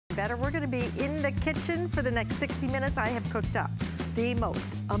Better. We're going to be in the kitchen for the next 60 minutes. I have cooked up the most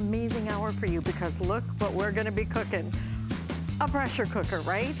amazing hour for you because look what we're going to be cooking. A pressure cooker,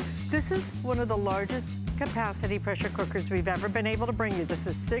 right? This is one of the largest capacity pressure cookers we've ever been able to bring you. This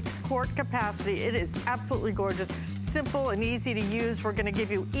is 6-quart capacity. It is absolutely gorgeous, simple and easy to use. We're going to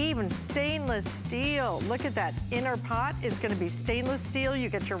give you even stainless steel. Look at that. Inner pot is going to be stainless steel. You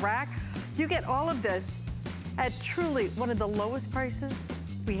get your rack. You get all of this at truly one of the lowest prices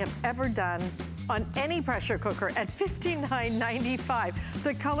we have ever done on any pressure cooker at $59.95.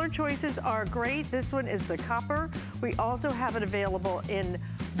 The color choices are great. This one is the copper. We also have it available in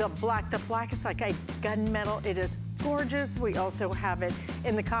the black. The black is like a gunmetal. It is gorgeous. We also have it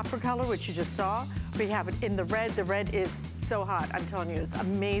in the copper color, which you just saw. We have it in the red. The red is so hot. I'm telling you, it's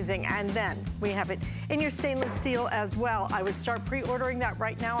amazing. And then we have it in your stainless steel as well. I would start pre-ordering that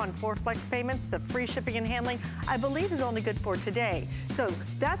right now on 4 flex payments. The free shipping and handling, I believe, is only good for today. So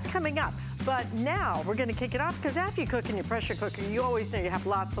that's coming up. But now we're gonna kick it off because after you cook in your pressure cooker, you always know you have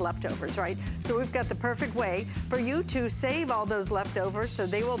lots of leftovers, right? So we've got the perfect way for you to save all those leftovers so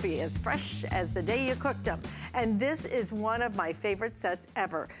they will be as fresh as the day you cooked them. And this is one of my favorite sets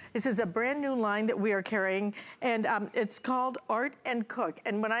ever. This is a brand new line that we are carrying, and it's called Art and Cook.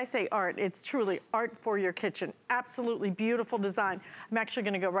 And when I say art, it's truly art for your kitchen. Absolutely beautiful design. I'm actually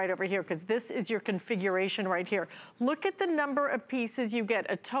gonna go right over here because this is your configuration right here. Look at the number of pieces you get,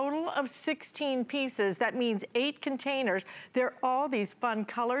 a total of 16 pieces. That means 8 containers. They're all these fun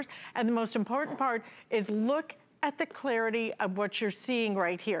colors. And the most important part is look at the clarity of what you're seeing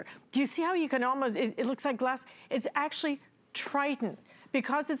right here. Do you see how you can almost, it looks like glass? It's actually Triton.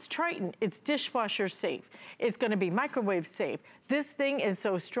 Because it's Triton, it's dishwasher safe. It's gonna be microwave safe. This thing is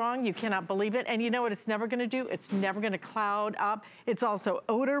so strong, you cannot believe it. And you know what it's never gonna do? It's never gonna cloud up. It's also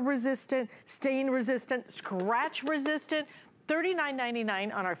odor resistant, stain resistant, scratch resistant.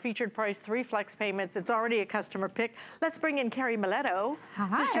 $39.99 on our featured price, 3 flex payments. It's already a customer pick. Let's bring in Carrie Miletto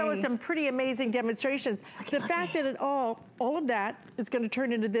to show us some pretty amazing demonstrations. The fact that all of that is going to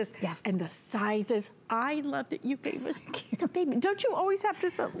turn into this. Yes. And the sizes. I love that you gave us the baby. Don't you always have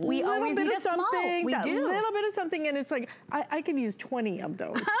to we always need a small. We do. A little bit of something, and it's like, I could use 20 of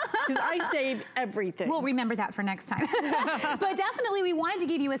those because I save everything. We'll remember that for next time. But definitely we wanted to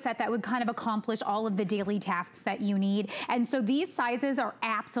give you a set that would kind of accomplish all of the daily tasks that you need. And so these sizes are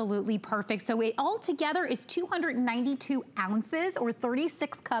absolutely perfect. So it all together is 292 ounces or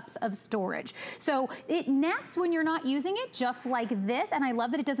 36 cups of storage. So it nests when you're not using it, just like this. And I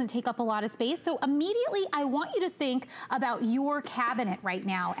love that it doesn't take up a lot of space. So immediately I want you to think about your cabinet right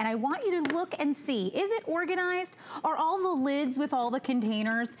now. And I want you to look and see, is it organized? Are all the lids with all the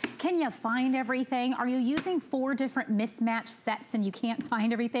containers? Can you find everything? Are you using 4 different mismatched sets and you can't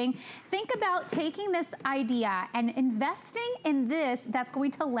find everything? Think about taking this idea and investing in this that's going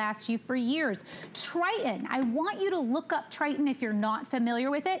to last you for years. Triton, I want you to look up Triton if you're not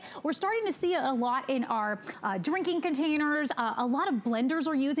familiar with it. We're starting to see it a lot in our drinking containers. A lot of blenders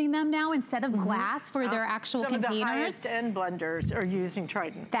are using them now instead of glass for their actual containers. Some of the highest end blenders are using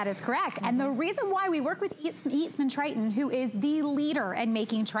Triton. That is correct. And the reason why we work with Eastman Triton, who is the leader in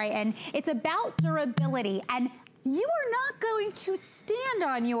making Triton, it's about durability. And you are not going to stand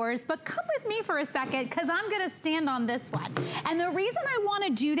on yours, but come with me for a second because I'm gonna stand on this one. And the reason I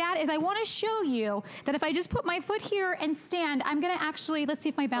wanna do that is I wanna show you that if I just put my foot here and stand, I'm gonna actually, let's see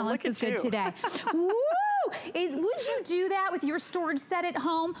if my balance is good today. Woo! Would you do that with your storage set at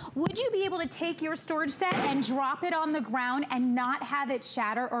home? Would you be able to take your storage set and drop it on the ground and not have it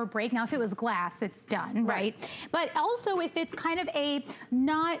shatter or break? Now, if it was glass, it's done, right? But also if it's kind of a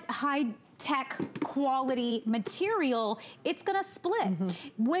not high tech quality material, it's gonna split.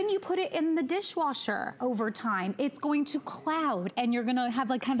 When you put it in the dishwasher over time, it's going to cloud and you're gonna have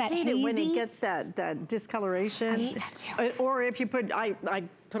like kind of that hazy. When it gets that discoloration. I hate that too. Or if you put, I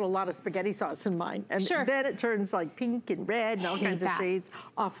put a lot of spaghetti sauce in mine, and then it turns like pink and red and all kinds of shades.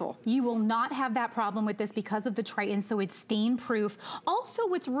 Awful. You will not have that problem with this because of the Triton, so it's stain proof. Also,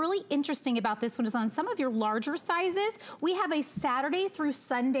 what's really interesting about this one is on some of your larger sizes, we have a Saturday through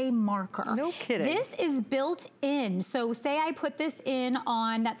Sunday marker. No kidding. This is built in. So say I put this in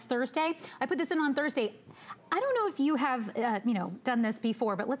on, that's Thursday, I put this in on Thursday. I don't know if you have, done this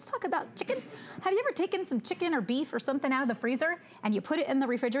before, but let's talk about chicken. Have you ever taken some chicken or beef or something out of the freezer and you put it in the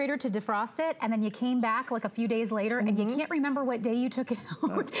refrigerator to defrost it, and then you came back like a few days later and you can't remember what day you took it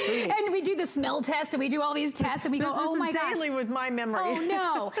out? And we do the smell test and we do all these tests and we go, oh my gosh. This is daily with my memory. Oh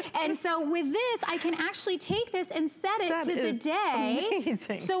no. And so with this, I can actually take this and set it to the day.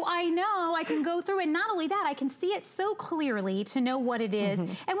 Amazing. So I know I can go through, and not only that, I can see it so clearly to know what it is.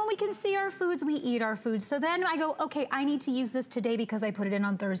 And when we can see our foods, we eat our foods. So then then I go, okay, I need to use this today because I put it in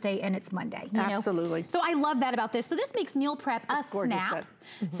on Thursday and it's Monday, you know? Absolutely. So I love that about this. So this makes meal prep a snap.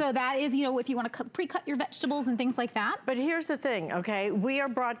 So that is, you know, if you want to pre-cut your vegetables and things like that. But here's the thing, okay? We are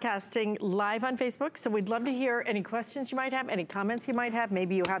broadcasting live on Facebook, so we'd love to hear any questions you might have, any comments you might have.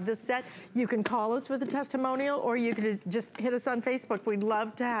 Maybe you have this set. You can call us with a testimonial, or you could just hit us on Facebook. We'd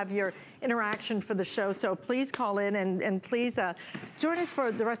love to have your interaction for the show. So please call in and please join us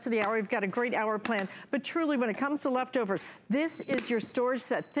for the rest of the hour. We've got a great hour planned. But truly, when it comes to leftovers, this is your storage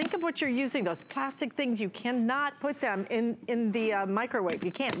set. Think of what you're using. Those plastic things, you cannot put them in the microwave.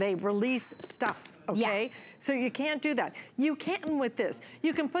 You can't. They release stuff, okay? Yeah. So you can't do that. You can with this.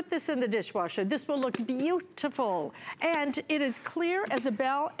 You can put this in the dishwasher. This will look beautiful. And it is clear as a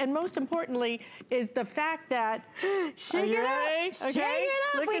bell. And most importantly is the fact that, shake it up. Okay? Shake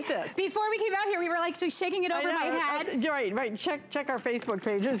it up. Look at this. Before we came out here, we were like just shaking it over my head. You're right. Check our Facebook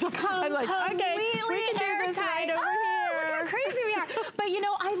pages. I'm like, okay, we can do this right over here. Look how crazy we are. But you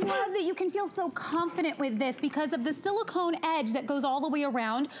know, I love that you can feel so confident with this because of the silicone edge that goes all the way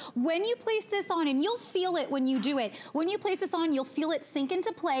around. When you place this on, and you'll feel it when you do it. When you place this on, you'll feel it sink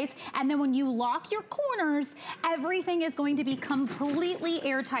into place. And then when you lock your corners, everything is going to be completely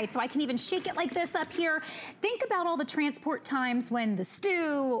airtight. So I can even shake it like this up here. Think about all the transport times when the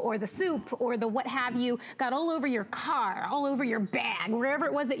stew or the soup or the what have you got all over your car, all over your bag, wherever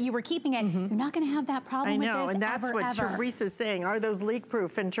it was that you were keeping it. You're not going to have that problem with this. I know, and that's what Teresa's saying. Are those leak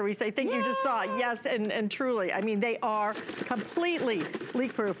proof? And Teresa, I think you just saw it. Yes, and truly, I mean, they are completely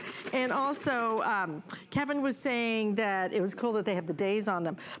leak proof. And also, Kevin was saying that it was cool that they have the days on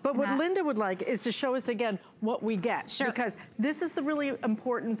them. But what Linda would like is to show us again what we get. Sure. Because this is the really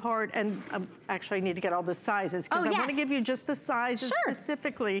important part. And actually, I need to get all the sizes because I want to give you just the sizes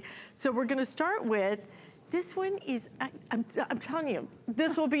specifically. So we're going to start with, this one is, I'm telling you,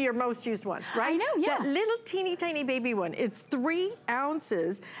 this will be your most used one, right? I know, yeah. That little teeny tiny baby one. It's 3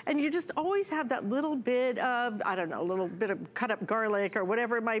 ounces, and you just always have that little bit of, I don't know, a little bit of cut up garlic or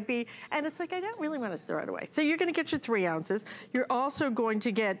whatever it might be. And it's like, I don't really want to throw it away. So you're gonna get your 3 ounces. You're also going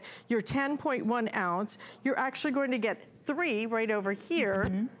to get your 10.1 ounce. You're actually going to get 3 right over here.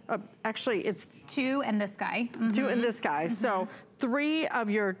 Actually, it's 2 and this guy. 2 and this guy. So 3 of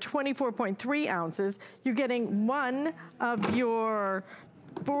your 24.3 ounces. You're getting 1 of your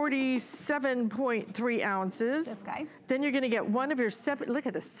 47.3 ounces. This guy. Then you're gonna get 1 of your look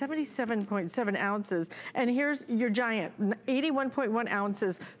at this, 77.7 ounces. And here's your giant, 81.1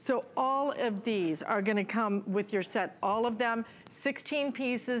 ounces. So all of these are gonna come with your set. All of them, 16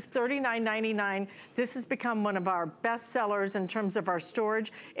 pieces, $39.99. This has become one of our best sellers in terms of our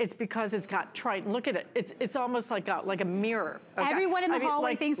storage. It's because it's got Triton. Look at it. It's almost like a mirror. Okay? Everyone in the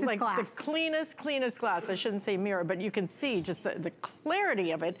hallway thinks it's glass. The cleanest glass. I shouldn't say mirror, but you can see just the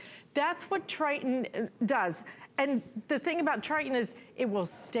clarity of it. That's what Triton does. And the thing about Triton is it will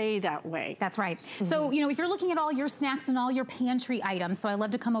stay that way. That's right. So, you know, if you're looking at all your snacks and all your pantry items, so I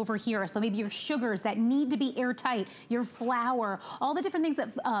love to come over here. So maybe your sugars that need to be airtight, your flour, all the different things that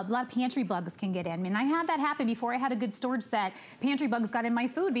a lot of pantry bugs can get in. And I had that happen before I had a good storage set. Pantry bugs got in my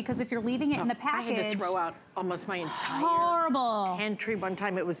food because if you're leaving it in the package. I had to throw out almost my entire pantry one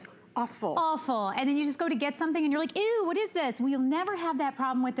time. It was awful. Awful. And then you just go to get something and you're like, ew, what is this? Well, you'll never have that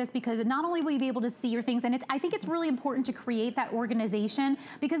problem with this because not only will you be able to see your things, and I think it's really important to create that organization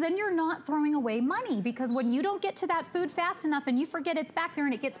because then you're not throwing away money, because when you don't get to that food fast enough and you forget it's back there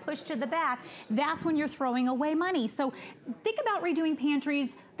and it gets pushed to the back, that's when you're throwing away money. So think about redoing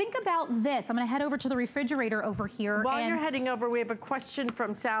pantries. Think about this. I'm gonna head over to the refrigerator over here. While you're heading over, we have a question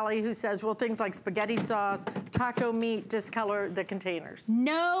from Sally who says, will things like spaghetti sauce, taco meat discolor the containers?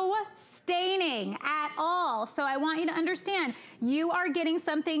 No staining at all. So I want you to understand, you are getting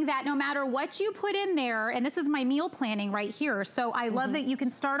something that no matter what you put in there, and this is my meal planning right here. So I love that you can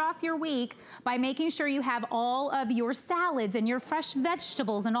start off your week by making sure you have all of your salads and your fresh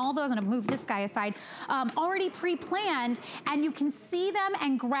vegetables and all those, I'm gonna move this guy aside, already pre-planned, and you can see them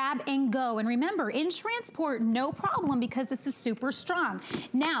and grab and go. And remember, in transport, no problem because this is super strong.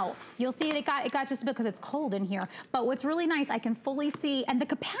 Now, you'll see it got just because it's cold in here, but what's really nice, I can fully see, and the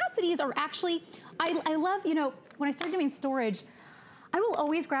capacities are actually, I love, you know, when I started doing storage, I will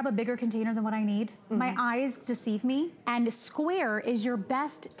always grab a bigger container than what I need. My eyes deceive me, and square is your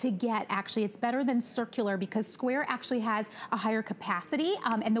best to get, actually. It's better than circular because square actually has a higher capacity,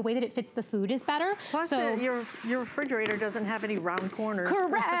 and the way that it fits the food is better. Plus, so, your refrigerator doesn't have any round corners.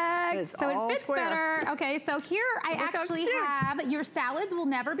 Correct, so it fits better. Okay, so here I actually have, your salads will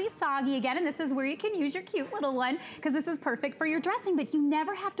never be soggy again, and this is where you can use your cute little one, because this is perfect for your dressing, but you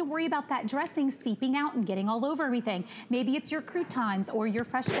never have to worry about that dressing seeping out and getting all over everything. Maybe it's your croutons, ones, or your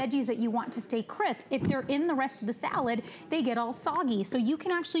fresh veggies that you want to stay crisp. If they're in the rest of the salad, they get all soggy. So you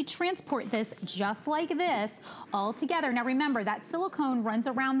can actually transport this just like this all together. Now remember, that silicone runs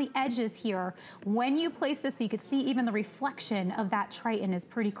around the edges here. When you place this, so you can see even the reflection of that Triton is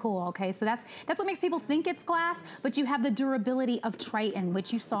pretty cool, okay? So that's what makes people think it's glass, but you have the durability of Triton,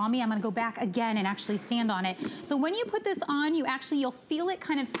 which you saw me. I'm gonna go back again and actually stand on it. So when you put this on, you'll feel it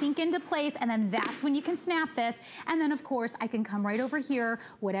kind of sink into place, and then that's when you can snap this. And then of course, I can come right over here.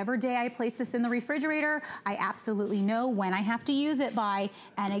 Whatever day I place this in the refrigerator, I absolutely know when I have to use it by.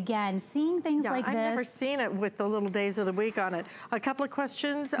 And again, seeing things like this. I've never seen it with the little days of the week on it. A couple of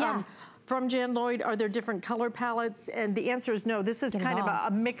questions. From Jan Lloyd, are there different color palettes? And the answer is no. This is kind of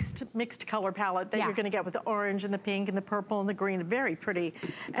a mixed color palette that you're gonna get with the orange and the pink and the purple and the green. Very pretty.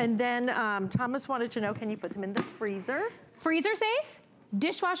 And then Thomas wanted to know, can you put them in the freezer? Freezer safe?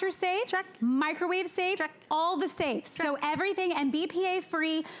 Dishwasher safe, check. Microwave safe, check. All the safes. Check. So everything, and BPA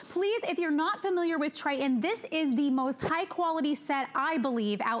free. Please, if you're not familiar with Triton, this is the most high quality set, I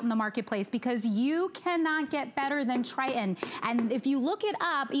believe, out in the marketplace, because you cannot get better than Triton. And if you look it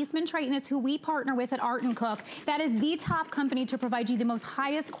up, Eastman Triton is who we partner with at Art & Cook. That is the top company to provide you the most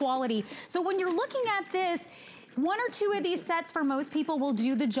highest quality. So when you're looking at this, one or two of these sets for most people will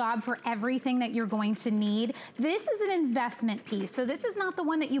do the job for everything that you're going to need. This is an investment piece. So this is not the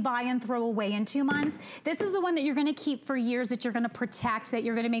one that you buy and throw away in 2 months. This is the one that you're gonna keep for years, that you're gonna protect, that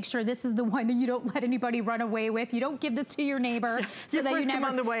you're gonna make sure this is the one that you don't let anybody run away with. You don't give this to your neighbor so that you never.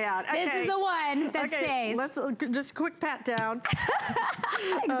 On the way out. Okay. This is the one that stays. Let's just quick pat down.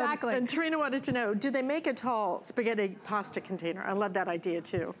 Exactly. And Trina wanted to know, do they make a tall spaghetti pasta container? I love that idea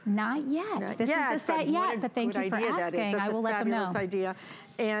too. Not yet. This is the set yet, but thank you for asking. I will let them know. That's a fabulous idea.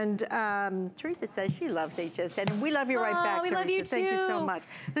 And Teresa says she loves HSN, and we love you right back, Teresa. We love you too. Thank you so much.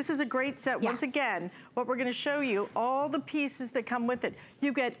 This is a great set. Once again, what we're gonna show you, all the pieces that come with it.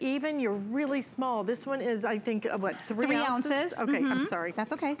 You get even your really small. This one is, I think, what, 3 ounces? Okay, I'm sorry.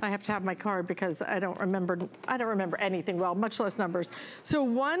 That's okay. I have to have my card because I don't remember anything well, much less numbers. So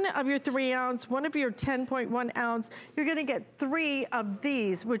one of your 3 ounce, one of your 10.1 ounce, you're gonna get 3 of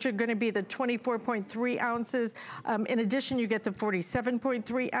these, which are gonna be the 24.3 ounces. In addition, you get the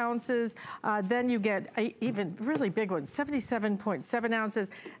 47.3 ounces. Then you get even really big ones, 77.7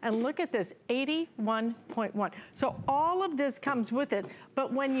 ounces. And look at this, 81.1. So all of this comes with it,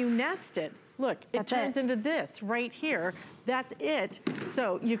 but when you nest it, look, it turns into this right here. That's it.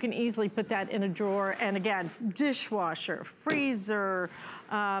 So you can easily put that in a drawer. And again, dishwasher, freezer,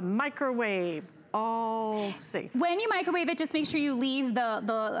 microwave, all safe. When you microwave it, just make sure you leave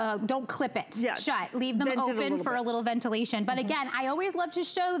don't clip it shut. Leave them open for a little ventilation. But again, I always love to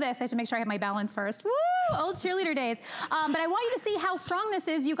show this. I have to make sure I have my balance first. Woo, old cheerleader days. But I want you to see how strong this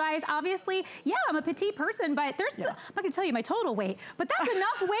is, you guys. Obviously, I'm a petite person, but there's, I'm not gonna tell you my total weight, but that's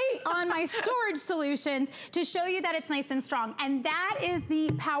enough weight on my storage solutions to show you that it's nice and strong. And that is the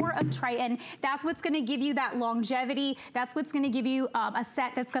power of Triton. That's what's gonna give you that longevity. That's what's gonna give you a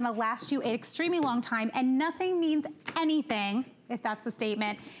set that's gonna last you an extremely long time, and nothing means anything, if that's the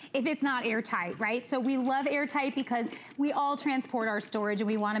statement, if it's not airtight, right? So we love airtight because we all transport our storage, and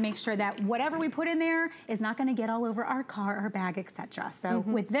we wanna make sure that whatever we put in there is not gonna get all over our car, our bag, etc. So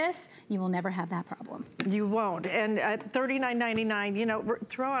with this, you will never have that problem. You won't. And at $39.99, you know,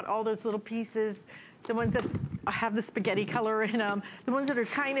 throw out all those little pieces, the ones that have the spaghetti color in them, the ones that are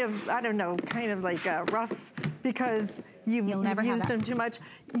kind of, I don't know, kind of like rough because you've used them too much.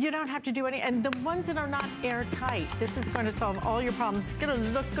 You don't have to do any, and the ones that are not airtight, this is going to solve all your problems. It's going to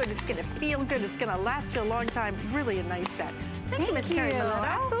look good, it's going to feel good, it's going to last you a long time. Really a nice set. Thank you, Miss Carrie Milano.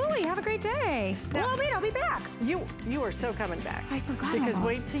 Absolutely, have a great day. Now, well, wait, I'll be back. You are so coming back. I forgot Because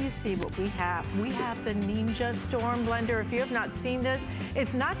almost. wait till you see what we have. We have the Ninja Storm Blender. If you have not seen this,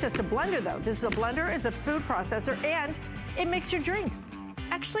 it's not just a blender though. This is a blender, it's a food processor, and it makes your drinks.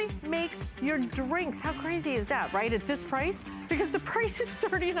 Actually makes your drinks. How crazy is that, right? At this price? Because the price is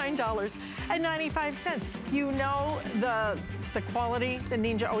 $39.95. You know the quality the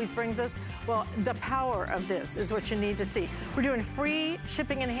Ninja always brings us? Well, the power of this is what you need to see. We're doing free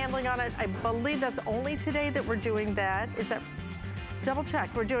shipping and handling on it. I believe that's only today that we're doing that. Is that? Double check.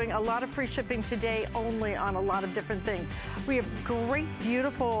 We're doing a lot of free shipping today only on a lot of different things. We have great,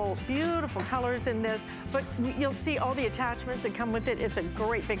 beautiful, beautiful colors in this, but you'll see all the attachments that come with it. It's a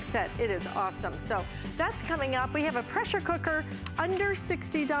great big set. It is awesome. So that's coming up. We have a pressure cooker under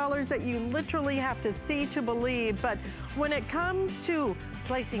 $60 that you literally have to see to believe. But when it comes to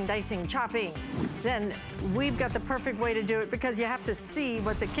slicing, dicing, chopping, then we've got the perfect way to do it because you have to see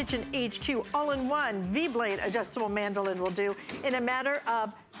what the Kitchen HQ all-in-one V-blade adjustable mandolin will do in a matter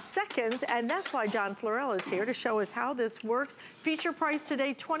of seconds, and that's why John Florell is here to show us how this works. Feature price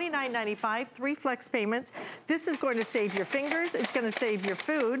today, $29.95, 3 flex payments. This is going to save your fingers, it's gonna save your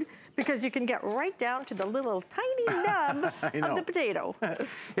food, because you can get right down to the little tiny nub of the potato.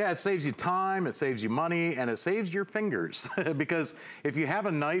 Yeah, it saves you time, it saves you money, and it saves your fingers. Because if you have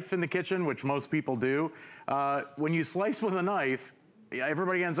a knife in the kitchen, which most people do, when you slice with a knife,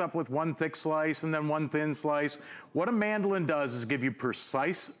 everybody ends up with one thick slice and then one thin slice. What a mandolin does is give you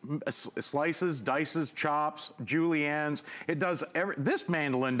precise slices, dices, chops, juliennes. It does this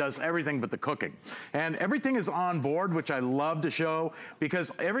mandolin does everything but the cooking. And everything is on board, which I love to show, because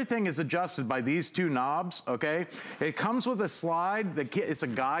everything is adjusted by these 2 knobs, okay? It comes with a slide, it's a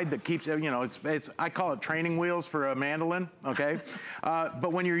guide that keeps, you know, I call it training wheels for a mandolin, okay?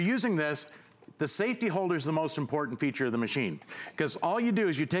 But when you're using this, the safety holder is the most important feature of the machine, because all you do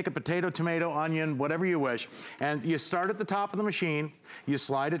is you take a potato, tomato, onion, whatever you wish, and you start at the top of the machine, you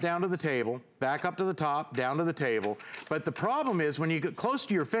slide it down to the table, back up to the top, down to the table. But the problem is when you get close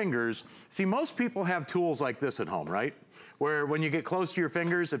to your fingers, see, most people have tools like this at home, right? Where when you get close to your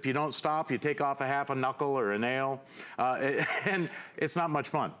fingers, if you don't stop, you take off a half a knuckle or a nail, and it's not much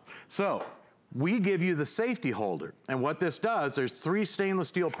fun. So we give you the safety holder. And what this does, there's 3 stainless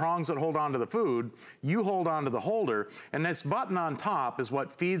steel prongs that hold onto the food. You hold onto the holder, and this button on top is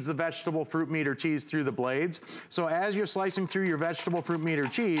what feeds the vegetable, fruit, meat, or cheese through the blades. So as you're slicing through your vegetable, fruit, meat, or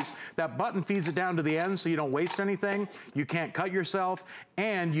cheese, that button feeds it down to the end so you don't waste anything, you can't cut yourself,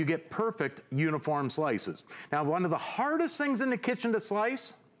 and you get perfect uniform slices. Now, one of the hardest things in the kitchen to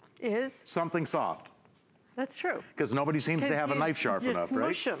slice is something soft. That's true. Because nobody seems to have a knife sharp enough,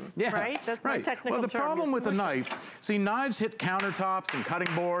 right? Smush them, yeah, right? That's right. my technical Well, the term. problem with a knife, see, knives hit countertops and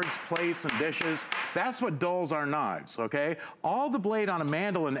cutting boards, plates and dishes. That's what dulls our knives, okay? All the blade on a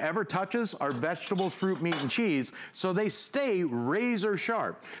mandolin ever touches are vegetables, fruit, meat, and cheese, so they stay razor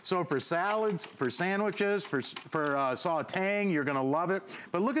sharp. So for salads, for sandwiches, for sauteing, you're gonna love it.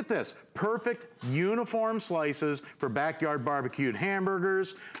 But look at this, perfect uniform slices for backyard barbecued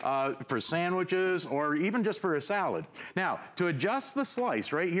hamburgers, for sandwiches, or even just for a salad. Now, to adjust the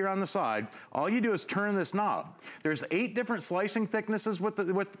slice right here on the side, all you do is turn this knob. There's 8 different slicing thicknesses with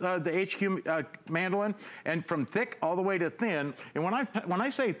the HQ mandolin, and from thick all the way to thin. And when I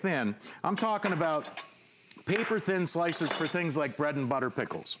say thin, I'm talking about paper thin slices for things like bread and butter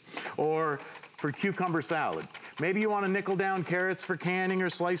pickles, or for cucumber salad. Maybe you want to nickel down carrots for canning or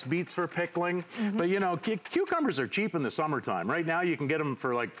sliced beets for pickling. But you know, cucumbers are cheap in the summertime. Right now you can get them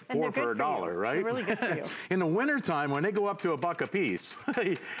for like $4 for $1, right? They're really good for you. In the wintertime, when they go up to $1 a piece,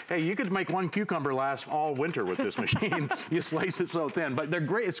 hey, you could make 1 cucumber last all winter with this machine. You slice it so thin. But they're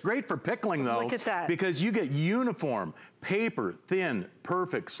great. It's great for pickling though. Look at that. Because you get uniform, paper, thin,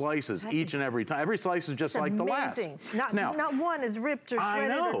 perfect slices each and every time. Every slice is just like the last. Not one is ripped or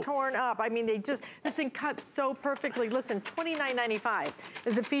shredded or torn up. I mean, this thing cuts so perfectly. Listen, $29.95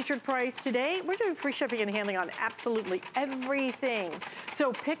 is the featured price today. We're doing free shipping and handling on absolutely everything.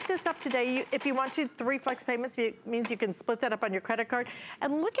 So pick this up today. If you want to, 3 flex payments means you can split that up on your credit card.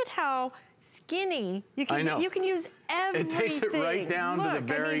 And look at how skinny you can use everything. It takes it right down to the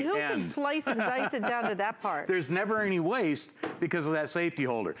very who end. can slice and dice it down to that part? There's never any waste because of that safety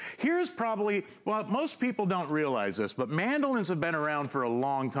holder. Here's probably, well, most people don't realize this, but mandolins have been around for a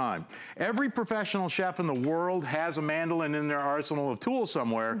long time. Every professional chef in the world has a mandolin in their arsenal of tools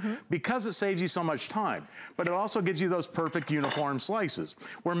somewhere because it saves you so much time. But it also gives you those perfect uniform slices.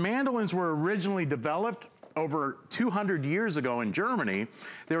 Where mandolins were originally developed over 200 years ago in Germany,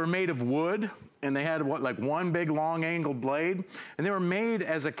 they were made of wood, and they had like 1 big long angled blade, and they were made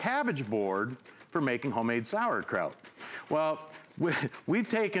as a cabbage board for making homemade sauerkraut. Well, we've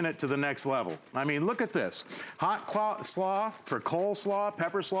taken it to the next level. I mean, look at this. Hot slaw for coleslaw,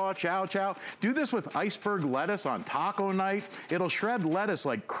 pepper slaw, chow chow. Do this with iceberg lettuce on taco night. It'll shred lettuce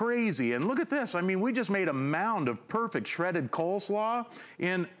like crazy. And look at this. I mean, we just made a mound of perfect shredded coleslaw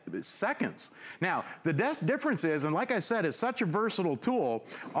in seconds. Now, the difference is, and like I said, it's such a versatile tool,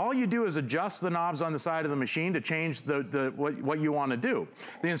 all you do is adjust the knobs on the side of the machine to change what you want to do.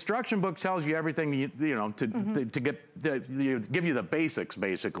 The instruction book tells you everything you know to give you the basics,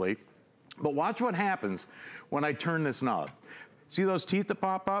 basically. But watch what happens when I turn this knob. See those teeth that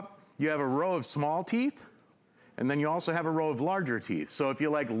pop up? You have a row of small teeth and then you also have a row of larger teeth. So if you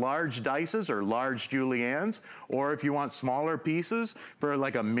like large dices or large juliennes, or if you want smaller pieces for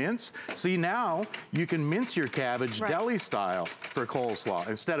like a mince, see now you can mince your cabbage deli style for coleslaw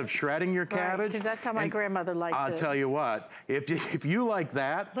instead of shredding your cabbage. Because that's how my grandmother liked it. I'll tell you what, if you like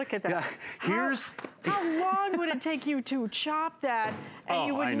that. Look at that. Here's. How long would it take you to chop that, and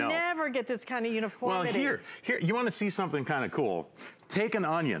you would never get this kind of uniformity? Well, here, you want to see something kind of cool. Take an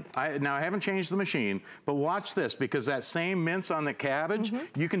onion. Now, I haven't changed the machine, but watch this, because that same mince on the cabbage,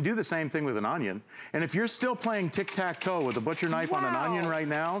 you can do the same thing with an onion. And if you're still playing tic-tac-toe with a butcher knife on an onion right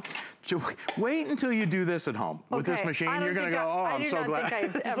now, wait until you do this at home with this machine. You're going to go, oh, I'm so glad. I do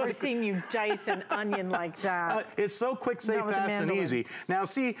not think I've ever seen you dice an onion like that. It's so quick, safe, fast, and easy. Now,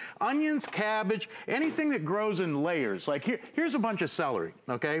 see, onions, cabbage, anything that grows in layers. Like here's a bunch of celery,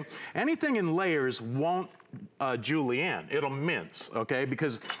 okay? Anything in layers won't julienne, it'll mince, okay?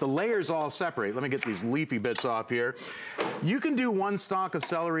 Because the layers all separate. Let me get these leafy bits off here. You can do one stalk of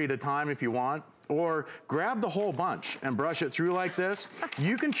celery at a time if you want, or grab the whole bunch and brush it through like this.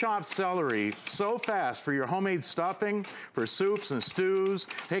 You can chop celery so fast for your homemade stuffing, for soups and stews.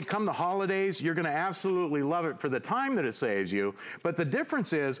 Hey, come the holidays, you're gonna absolutely love it for the time that it saves you. But the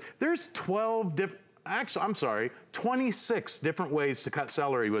difference is, there's 26 different ways to cut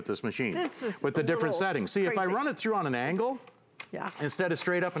celery with this machine. With the different settings. See, if I run it through on an angle, instead of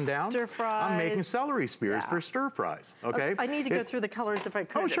straight up and down, stir fries. I'm making celery spears for stir fries, okay? I need to go through the colors if I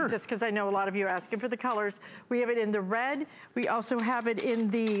could. Oh, sure. Just because I know a lot of you are asking for the colors. We have it in the red. We also have it in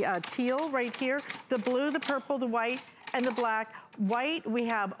the teal right here, the blue, the purple, the white, and the black. White, we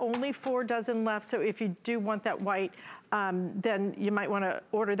have only 4 dozen left, so if you do want that white, then you might want to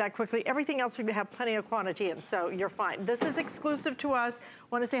order that quickly. Everything else we have plenty of quantity in, so you're fine. This is exclusive to us.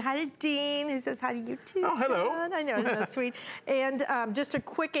 Want to say hi to Dean, who says hi to you too. Oh, hello. John. I know, isn't that sweet? And just a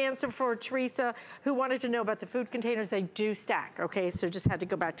quick answer for Teresa, who wanted to know about the food containers. They do stack, okay? So just had to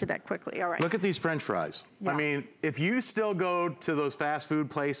go back to that quickly. All right. Look at these French fries. I mean, if you still go to those fast food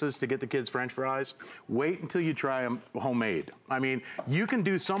places to get the kids French fries, wait until you try them homemade. I mean, you can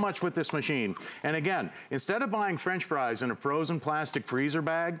do so much with this machine. And again, instead of buying French fries in a frozen plastic freezer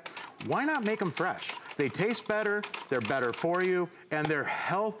bag, why not make them fresh? They taste better, they're better for you, and they're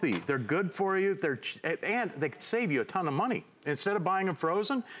healthy. They're good for you, and they could save you a ton of money. Instead of buying them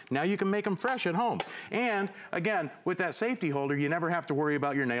frozen, now you can make them fresh at home. And again, with that safety holder, you never have to worry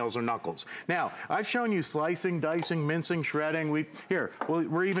about your nails or knuckles. Now, I've shown you slicing, dicing, mincing, shredding.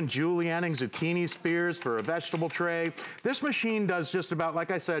 We're even julienning zucchini spears for a vegetable tray. This machine does just about, like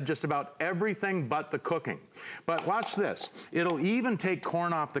I said, just about everything but the cooking. But watch this. It'll even take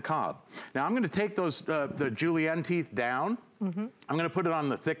corn off the cob. Now, I'm gonna take those, the julienne teeth down. I'm gonna put it on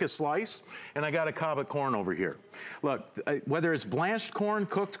the thickest slice, and I got a cob of corn over here. Look, whether it's blanched corn,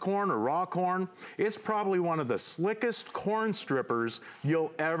 cooked corn, or raw corn, it's probably one of the slickest corn strippers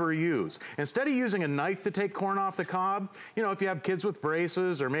you'll ever use. Instead of using a knife to take corn off the cob, you know, if you have kids with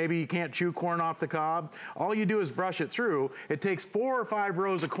braces, or maybe you can't chew corn off the cob, all you do is brush it through. It takes 4 or 5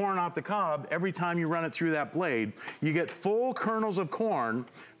 rows of corn off the cob every time you run it through that blade. You get full kernels of corn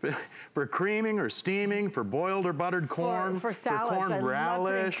for creaming or steaming, for boiled or buttered corn, for salads, for corn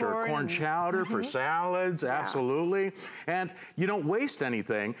relish or corn chowder, for salads, absolutely. And you don't waste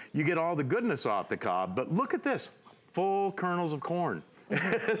anything. You get all the goodness off the cob. But look at this, full kernels of corn.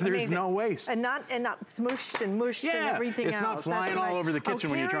 There's no waste. And not smooshed and mushed and everything else. It's not flying all over the kitchen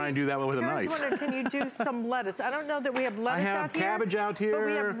when you try and do that with a knife. Wondered, can you do some lettuce? I don't know that we have lettuce out here. I have cabbage out here. But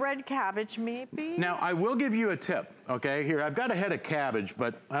we have red cabbage, maybe. Now, I will give you a tip, okay? Here, I've got a head of cabbage,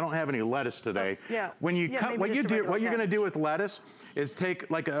 but I don't have any lettuce today. When you cut, what you're gonna do with lettuce is take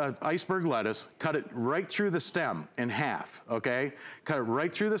like an iceberg lettuce, cut it right through the stem in half, okay? Cut it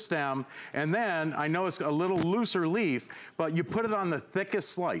right through the stem, and then, I know it's a little looser leaf, but you put it on the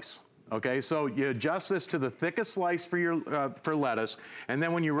thickest slice. Okay, so you adjust this to the thickest slice for your for lettuce, and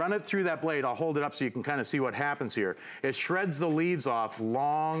then when you run it through that blade, I'll hold it up so you can kind of see what happens here. It shreds the leaves off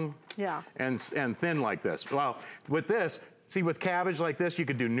long and thin like this. Well, with this, see, with cabbage like this, you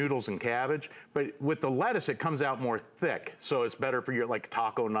could do noodles and cabbage, but with the lettuce, it comes out more thick, so it's better for your like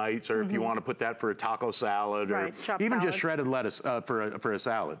taco nights, or if you want to put that for a taco salad, or even just shredded lettuce for a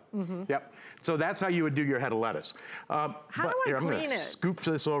salad. Yep. So that's how you would do your head of lettuce. How do I clean it? Scoop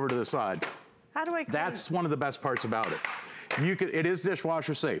this over to the side. How do I clean it? That's one of the best parts about it. it is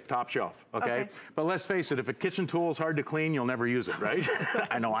dishwasher safe, top shelf, okay? But let's face it, if a kitchen tool is hard to clean, you'll never use it, right?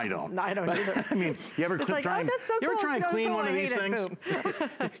 I know I don't. No, I don't either. I mean, you ever try and clean one of these things?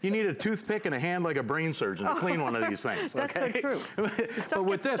 You need a toothpick and a hand like a brain surgeon to clean one of these things, okay? That's so true. But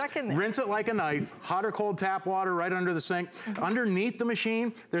with this, rinse it like a knife, hot or cold tap water right under the sink. Underneath the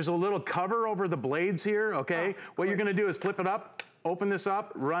machine, there's a little cover over the blades here, okay? What you're gonna do is flip it up, open this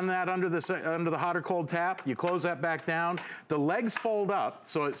up, run that under the hot or cold tap. You close that back down. The legs fold up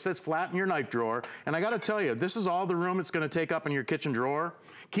so it sits flat in your knife drawer. And I gotta tell you, this is all the room it's gonna take up in your kitchen drawer.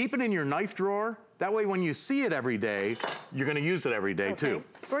 Keep it in your knife drawer. That way when you see it every day, you're gonna use it every day too.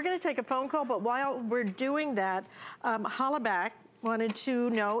 We're gonna take a phone call, but while we're doing that, Hollaback wanted to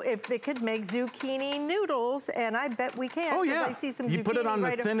know if it could make zucchini noodles, and I bet we can. Oh yeah, I see some zucchini. You put it on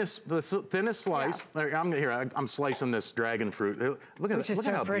the thinnest slice. Yeah. I'm slicing this dragon fruit. Look at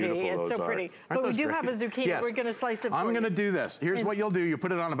how beautiful it's those so pretty. are. But we do have a zucchini. Yes. We're gonna slice it for I'm gonna do this. Here's what you'll do. You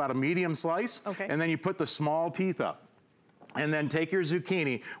put it on about a medium slice, and then you put the small teeth up. And then take your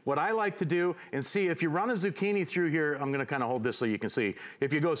zucchini. What I like to do, and see, if you run a zucchini through here, I'm gonna kind of hold this so you can see.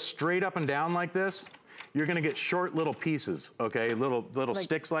 If you go straight up and down like this, you're gonna get short little pieces, okay? Little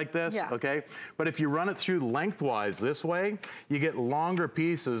sticks like this, okay? But if you run it through lengthwise this way, you get longer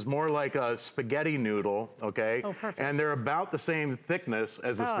pieces, more like a spaghetti noodle, okay? Oh, perfect. And they're about the same thickness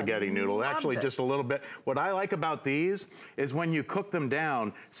as a spaghetti noodle, actually just a little bit. What I like about these is when you cook them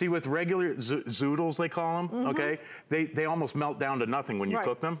down, see with regular zoodles they call them, okay? They almost melt down to nothing when you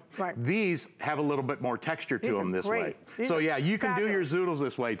cook them. These have a little bit more texture to them this way. So yeah, you can do your zoodles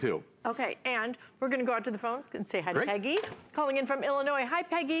this way too. Okay, and we're gonna go out to the phones and say hi to Peggy, calling in from Illinois. Hi,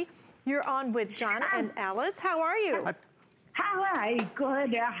 Peggy. You're on with John and Alice. How are you? Hi,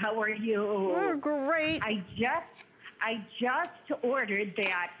 good. How are you? We're great. I just ordered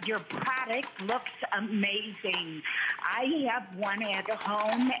that. Your product looks amazing. I have one at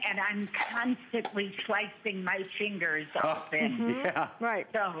home, and I'm constantly slicing my fingers open. Yeah. Right.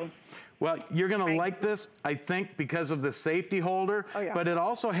 So. Well, you're gonna like this, I think, because of the safety holder, but it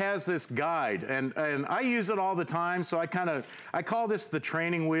also has this guide, and I use it all the time, so I call this the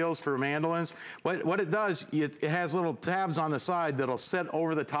training wheels for mandolins. What it does, it has little tabs on the side that'll sit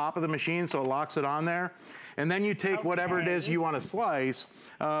over the top of the machine, so it locks it on there. And then you take whatever it is you want to slice.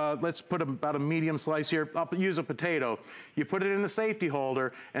 Let's put about a medium slice here. I'll use a potato. You put it in the safety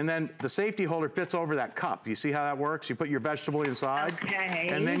holder, and then the safety holder fits over that cup. You see how that works? You put your vegetable inside,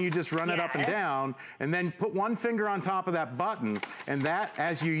 and then you just run it up and down, and then put one finger on top of that button, and that,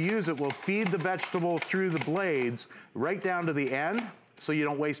 as you use it, will feed the vegetable through the blades right down to the end, so you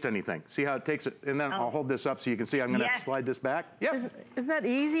don't waste anything. See how it takes it? And then I'll hold this up so you can see. I'm gonna have to slide this back. Yep. Isn't that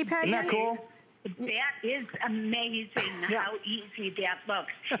easy, Peggy? Isn't that cool? That is amazing how easy that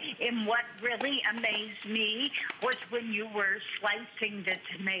looks. And what really amazed me was when you were slicing the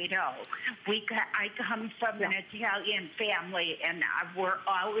tomato. I come from an Italian family, and we're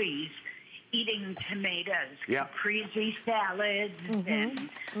always eating tomatoes, caprese salads,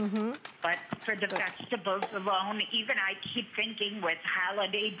 but for the vegetables alone, even I keep thinking with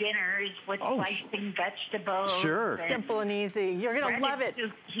holiday dinners, with slicing vegetables. Sure. Simple and easy. You're going to love it.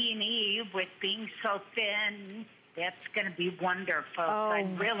 Zucchini, with being so thin, that's going to be wonderful. So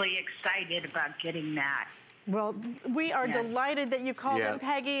I'm really excited about getting that. Well, we are delighted that you called in,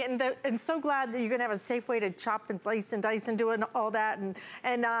 Peggy, and so glad that you're going to have a safe way to chop and slice and dice and do all that.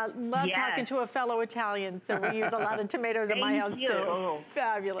 And love talking to a fellow Italian, so we use a lot of tomatoes in my house, too.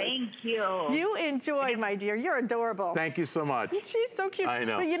 Fabulous. Thank you. You enjoy, my dear. You're adorable. Thank you so much. She's so cute. I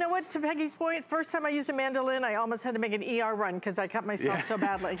know. But you know what? To Peggy's point, first time I used a mandolin, I almost had to make an ER run because I cut myself so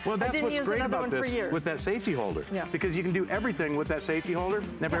badly. Well, that's what's great about this with that safety holder. Because you can do everything with that safety holder.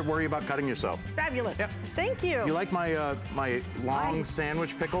 Never worry about cutting yourself. Fabulous. Thank you. You like my my long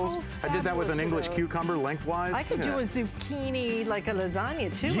sandwich pickles? I did that with an English cucumber lengthwise. I could do a zucchini like a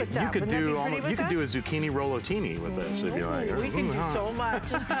lasagna too with that. You could do a zucchini rollatini with this if you like. We can do so much.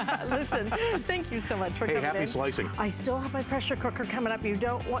 Listen, thank you so much for coming in. Happy slicing. I still have my pressure cooker coming up. You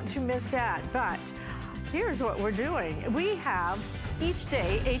don't want to miss that. But here's what we're doing. We have each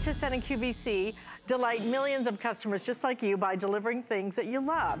day HSN and QVC delight millions of customers just like you by delivering things that you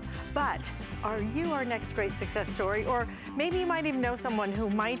love. But are you our next great success story? Or maybe you might even know someone who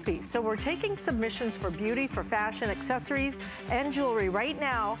might be. So we're taking submissions for beauty, for fashion, accessories, and jewelry right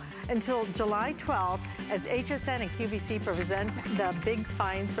now until July 12th as HSN and QVC present the Big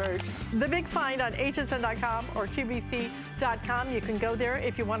Find Search. The Big Find on hsn.com or qvc.com. You can go there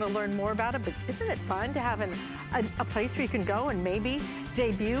if you want to learn more about it. But isn't it fun to have a place where you can go and maybe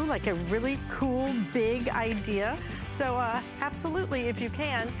debut like a really cool, big idea? So absolutely, if you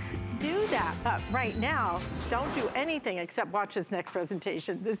can, do that. But right now, don't do anything except watch this next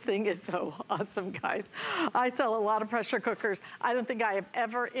presentation. This thing is so awesome, guys. I sell a lot of pressure cookers. I don't think I have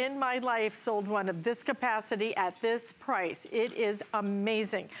ever in my life sold one of this capacity at this price. It is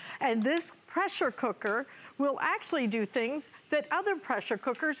amazing. And this pressure cooker will actually do things that other pressure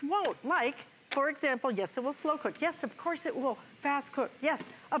cookers won't, like, for example, yes, it will slow cook. Yes, of course it will fast cook. Yes,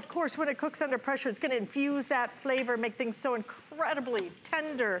 of course, when it cooks under pressure, it's gonna infuse that flavor, make things so incredibly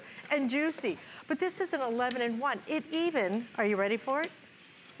tender and juicy. But this is an 11-in-1. It even, are you ready for it?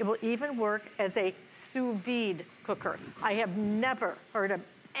 It will even work as a sous vide cooker. I have never heard of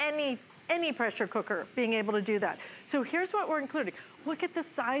any pressure cooker being able to do that. So here's what we're including. Look at the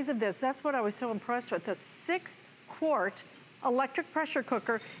size of this. That's what I was so impressed with. The 6-quart electric pressure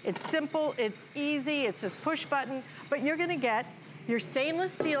cooker. It's simple, it's easy, it's just push button, but you're gonna get your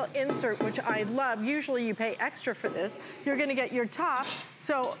stainless steel insert, which I love. Usually you pay extra for this. You're gonna get your top,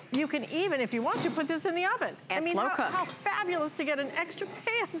 so you can even, if you want to, put this in the oven. And slow cook. How fabulous to get an extra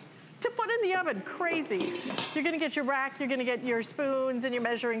pan to put in the oven, crazy. You're gonna get your rack, you're gonna get your spoons and your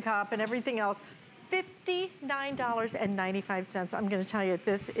measuring cup and everything else. $59.95. I'm gonna tell you,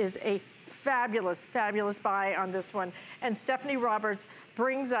 this is a fabulous, fabulous buy on this one. And Stephanie Roberts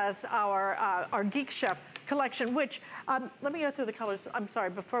brings us our Geek Chef collection, which, let me go through the colors. I'm sorry,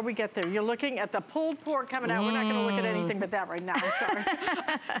 before we get there, you're looking at the pulled pork coming out. We're not gonna look at anything but that right now, I'm sorry.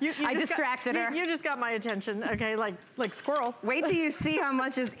 I distracted her. You just got my attention, okay, like squirrel. Wait till you see how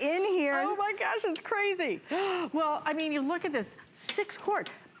much is in here. Oh my gosh, it's crazy. Well, I mean, you look at this, 6-quart.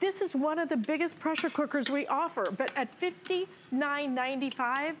 This is one of the biggest pressure cookers we offer, but at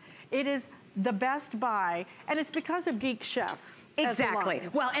 $59.95, it is the best buy, and it's because of Geek Chef. Exactly.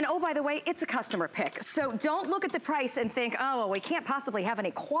 Well, and oh, by the way, it's a customer pick. So don't look at the price and think, oh, well, we can't possibly have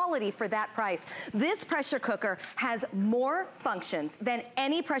any quality for that price. This pressure cooker has more functions than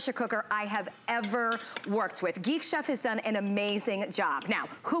any pressure cooker I have ever worked with. Geek Chef has done an amazing job. Now,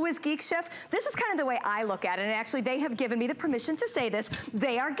 who is Geek Chef? This is kind of the way I look at it, and actually they have given me the permission to say this.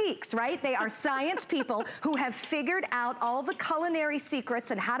 They are geeks, right? They are science people who have figured out all the culinary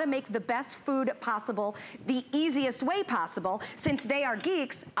secrets and how to make the best food possible, the easiest way possible. Since they are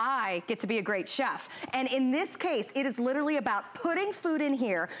geeks, I get to be a great chef. And in this case, it is literally about putting food in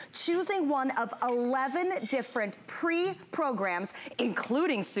here, choosing one of 11 different pre-programs,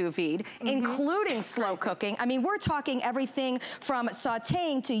 including sous vide, including slow cooking. I mean, we're talking everything from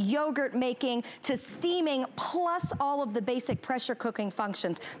sauteing to yogurt making to steaming, plus all of the basic pressure cooking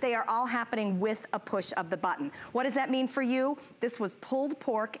functions. They are all happening with a push of the button. What does that mean for you? This was pulled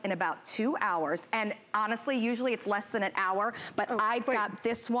pork in about 2 hours. And honestly, usually it's less than an hour, but I've got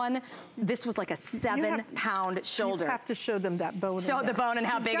this one. This was like a 7-pound shoulder. You have to show them that bone. Show the bone and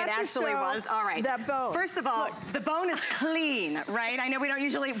how big it actually was. All right. That bone. First of all, the bone is clean, right? I know we don't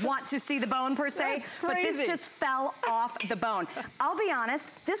usually want to see the bone per se, but this just fell off the bone. I'll be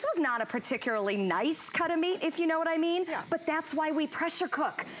honest, this was not a particularly nice cut of meat, if you know what I mean, but that's why we pressure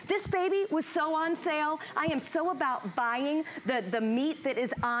cook. This baby was so on sale. I am so about buying the meat that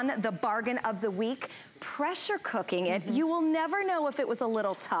is on the bargain of the week. Pressure cooking it, you will never know if it was a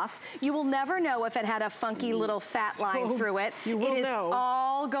little tough. You will never know if it had a funky little fat line through it. You will know. It is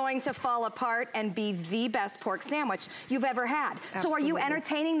all going to fall apart and be the best pork sandwich you've ever had. Absolutely. So are you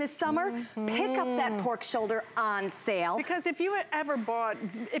entertaining this summer? Pick up that pork shoulder on sale. Because if you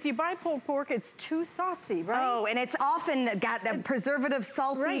buy pulled pork, it's too saucy, right? Oh, and it's often got a preservative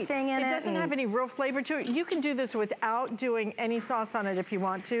salty thing in it. It doesn't have any real flavor to it. You can do this without doing any sauce on it if you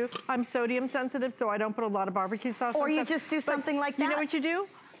want to. I'm sodium sensitive, so I don't put a lot of barbecue sauce on Or you just do something like that. You know what you do?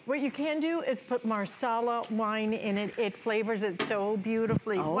 What you can do is put Marsala wine in it. It flavors it so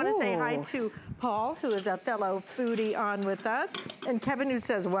beautifully. I want to say hi to Paul, who is a fellow foodie on with us, and Kevin, who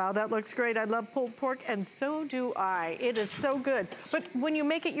says, wow, that looks great. I love pulled pork, and so do I. It is so good. But when you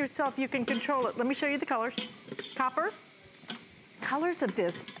make it yourself, you can control it. Let me show you the colors. Copper. Colors of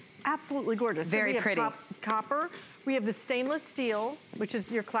this, absolutely gorgeous. Very pretty. Copper. We have the stainless steel, which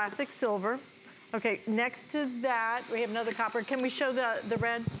is your classic silver. Okay, next to that, we have another copper. Can we show the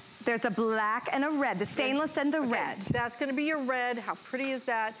red? There's a black and a red, the stainless and the red. That's gonna be your red. How pretty is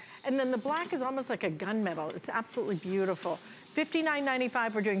that? And then the black is almost like a gunmetal. It's absolutely beautiful.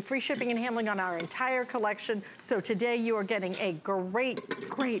 $59.95, we're doing free shipping and handling on our entire collection. So today you are getting a great,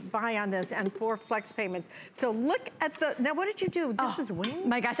 great buy on this and 4 flex payments. So look at now what did you do? This is wings?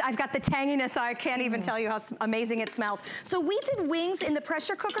 My gosh, I've got the tanginess, so I can't even tell you how amazing it smells. So we did wings in the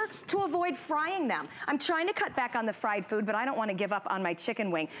pressure cooker to avoid frying them. I'm trying to cut back on the fried food, but I don't want to give up on my chicken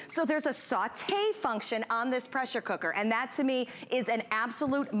wing. So there's a saute function on this pressure cooker, and that to me is an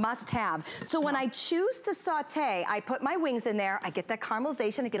absolute must-have. So when I choose to saute, I put my wings in there. there. I get that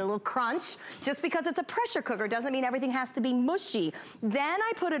caramelization, I get a little crunch. Just because it's a pressure cooker doesn't mean everything has to be mushy. Then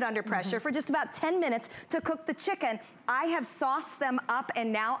I put it under pressure for just about 10 minutes to cook the chicken. I have sauced them up,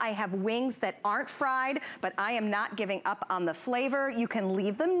 and now I have wings that aren't fried, but I am not giving up on the flavor. You can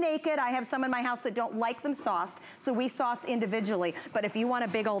leave them naked. I have some in my house that don't like them sauced, so we sauce individually. But if you want a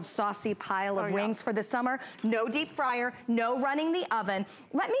big old saucy pile of wings for the summer, no deep fryer, no running the oven.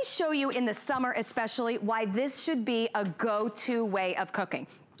 Let me show you in the summer especially why this should be a go-to way of cooking.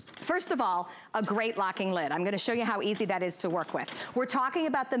 First of all, a great locking lid. I'm gonna show you how easy that is to work with. We're talking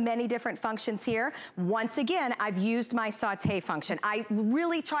about the many different functions here. Once again, I've used my saute function. I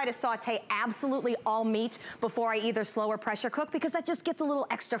really try to saute absolutely all meat before I either slow or pressure cook, because that just gets a little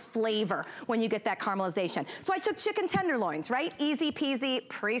extra flavor when you get that caramelization. So I took chicken tenderloins, right? Easy peasy,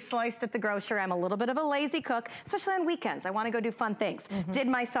 pre-sliced at the grocer. I'm a little bit of a lazy cook, especially on weekends. I wanna go do fun things. Did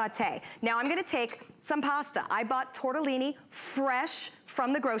my saute. Now I'm gonna take some pasta. I bought tortellini fresh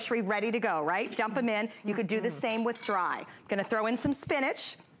from the grocery, ready to go, right? Dump them in. You could do the same with dry. I'm gonna throw in some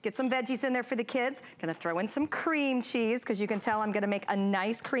spinach, get some veggies in there for the kids. Gonna throw in some cream cheese, because you can tell I'm gonna make a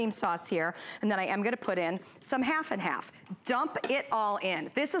nice cream sauce here. And then I am gonna put in some half and half. Dump it all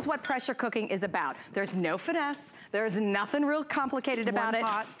in. This is what pressure cooking is about. There's no finesse. There's nothing real complicated about it.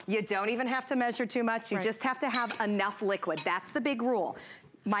 You don't even have to measure too much. You just have to have enough liquid. That's the big rule.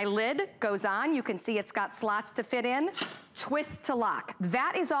 My lid goes on. You can see it's got slots to fit in. Twist to lock.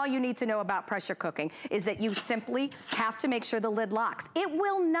 That is all you need to know about pressure cooking, is that you simply have to make sure the lid locks. It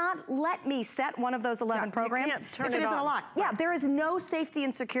will not let me set one of those 11 programs if it isn't a lock. Yeah, there is no safety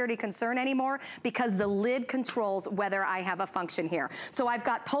and security concern anymore, because the lid controls whether I have a function here. So I've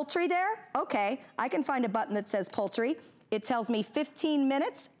got poultry there. Okay, I can find a button that says poultry. It tells me 15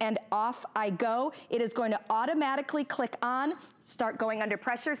 minutes and off I go. It is going to automatically click on, start going under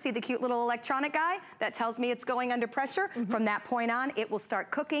pressure. See the cute little electronic guy? That tells me it's going under pressure. From that point on, it will start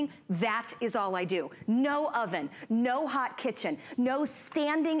cooking. That is all I do. No oven, no hot kitchen, no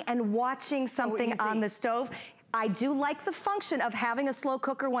standing and watching something on the stove. I do like the function of having a slow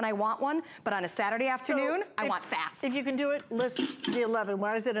cooker when I want one, but on a Saturday afternoon, I want fast. If you can do it, list the 11.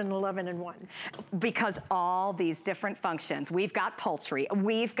 Why is it an 11 and 1? Because all these different functions. We've got poultry,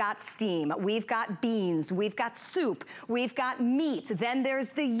 we've got steam, we've got beans, we've got soup, we've got meat, then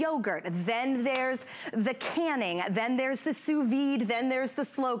there's the yogurt, then there's the canning, then there's the sous vide, then there's the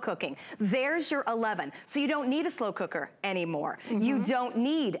slow cooking. There's your 11. So you don't need a slow cooker anymore. You don't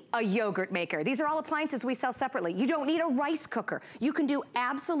need a yogurt maker. These are all appliances we sell separately. You don't need a rice cooker. You can do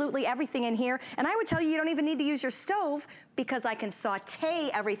absolutely everything in here. And I would tell you don't even need to use your stove, because I can saute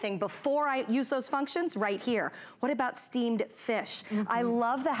everything before I use those functions right here. What about steamed fish? I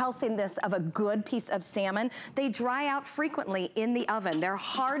love the healthiness of a good piece of salmon. They dry out frequently in the oven. They're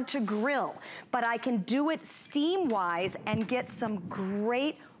hard to grill, but I can do it steam-wise and get some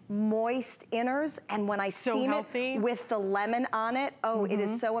great moist inners, and when I steam it with the lemon on it, it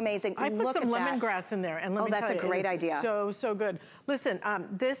is so amazing. I put some lemongrass in there, and let me tell you, that's a great idea. So good. Listen,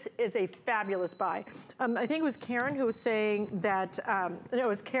 this is a fabulous buy. I think it was Karen who was saying that, it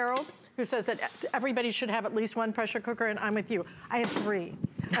was Carol who says that everybody should have at least one pressure cooker, and I'm with you. I have 3.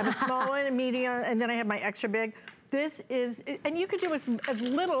 I have a small one, a medium, and then I have my extra big. This is, and you could do as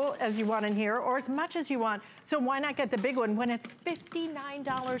little as you want in here, or as much as you want. So why not get the big one when it's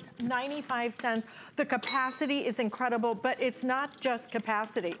 $59.95? The capacity is incredible, but it's not just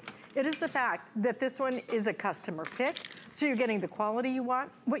capacity. It is the fact that this one is a customer pick, so you're getting the quality you want.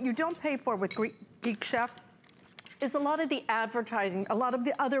 What you don't pay for with Geek Chef is a lot of the advertising, a lot of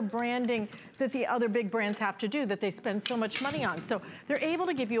the other branding that the other big brands have to do, that they spend so much money on. So they're able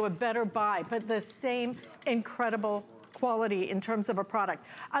to give you a better buy, but the same incredible quality in terms of a product.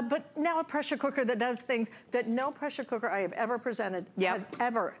 But now a pressure cooker that does things that no pressure cooker I have ever presented has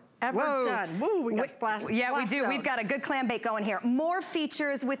ever done. Woo, we got splash. Yeah, we do. We've got a good clam bake going here. More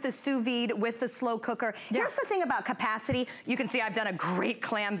features with the sous vide, with the slow cooker. Here's the thing about capacity. You can see I've done a great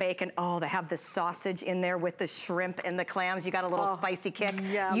clam bake, and they have the sausage in there with the shrimp and the clams. You got a little spicy kick.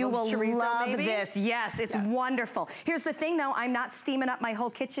 Yeah, you will love this. Yes, it's wonderful. Here's the thing though, I'm not steaming up my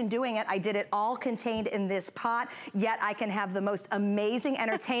whole kitchen doing it. I did it all contained in this pot, yet I can have the most amazing,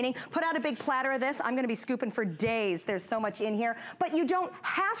 entertaining. Put out a big platter of this. I'm gonna be scooping for days. There's so much in here, but you don't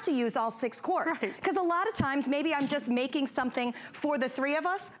have to use all 6 quarts. Because a lot of times, maybe I'm just making something for the 3 of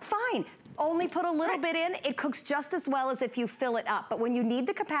us, fine. Only put a little bit in, it cooks just as well as if you fill it up. But when you need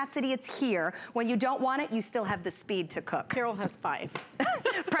the capacity, it's here. When you don't want it, you still have the speed to cook. Carol has 5.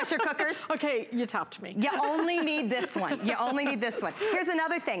 Pressure cookers? Okay, you topped me. You only need this one. You only need this one. Here's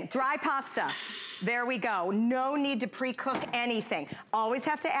another thing, dry pasta. There we go. No need to pre-cook anything. Always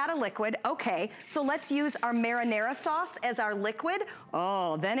have to add a liquid. Okay, so let's use our marinara sauce as our liquid.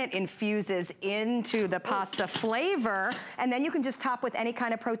 Oh, then it infuses into the pasta flavor, and then you can just top with any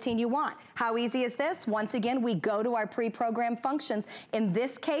kind of protein you want. How easy is this? Once again, we go to our pre-programmed functions. In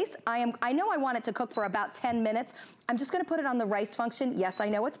this case, I know I want it to cook for about 10 minutes. I'm just gonna put it on the rice function. Yes, I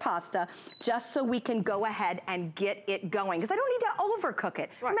know it's pasta, just so we can go ahead and get it going, because I don't need to overcook it.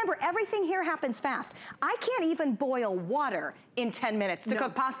 Right. Remember, everything here happens fast. I can't even boil water in 10 minutes to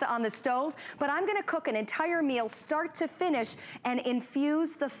cook pasta on the stove, but I'm gonna cook an entire meal start to finish and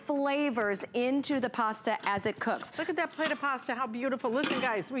infuse the flavors into the pasta as it cooks. Look at that plate of pasta, how beautiful. Listen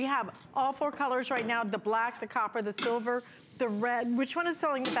guys, we have all 4 colors right now, the black, the copper, the silver, the red. Which one is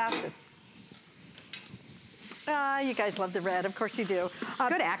selling the fastest? You guys love the red, of course you do.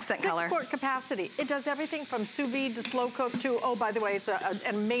 Good accent color. 6-quart capacity. It does everything from sous vide to slow cook to, oh, by the way, it's an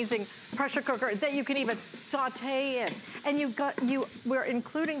amazing pressure cooker that you can even saute in. And we're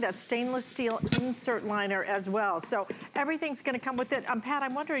including that stainless steel insert liner as well. So everything's gonna come with it. Pat,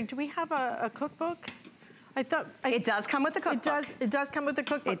 I'm wondering, do we have a cookbook? It does come with the cookbook. It does come with the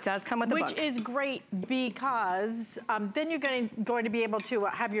cookbook. It does come with the book. Which is great because then you're going to be able to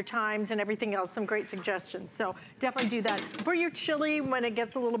have your times and everything else, some great suggestions. So definitely do that. For your chili, when it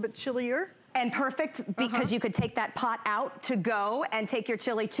gets a little bit chillier. And perfect because you could take that pot out to go and take your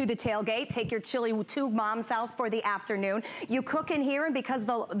chili to the tailgate, take your chili to mom's house for the afternoon. You cook in here, and because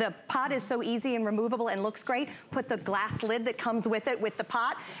the pot is so easy and removable and looks great, put the glass lid that comes with it with the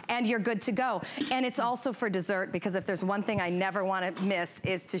pot, and you're good to go. And it's also for dessert, because if there's one thing I never want to miss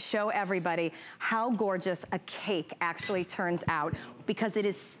is to show everybody how gorgeous a cake actually turns out, because it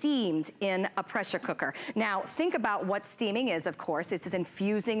is steamed in a pressure cooker. Now, think about what steaming is, of course. It's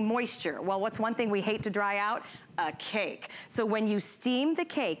infusing moisture. Well, what's one thing we hate to dry out? A cake. So when you steam the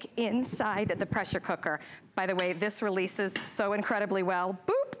cake inside the pressure cooker, by the way, this releases so incredibly well.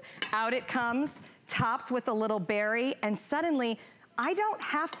 Boop, out it comes, topped with a little berry, and suddenly, I don't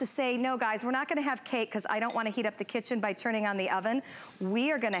have to say, no guys, we're not gonna have cake because I don't wanna heat up the kitchen by turning on the oven.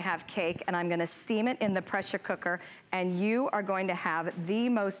 We are gonna have cake, and I'm gonna steam it in the pressure cooker, and you are going to have the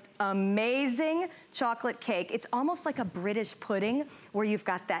most amazing chocolate cake. It's almost like a British pudding, where you've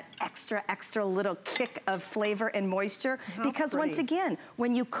got that extra little kick of flavor and moisture. Because once again,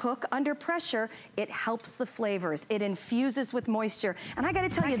 when you cook under pressure, it helps the flavors. It infuses with moisture. And I gotta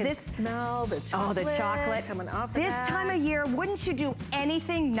tell you, this smell the chocolate. Oh, the chocolate coming off this time of year, wouldn't you do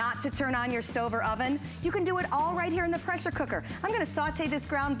anything not to turn on your stove or oven? You can do it all right here in the pressure cooker. I'm gonna saute this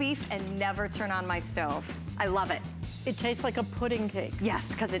ground beef and never turn on my stove. I love it. It tastes like a pudding cake. Yes,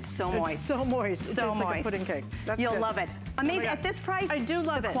 because it's so moist. It's so moist. So it tastes moist. like a pudding cake. You'll love it. Amazing. Oh at this price, I do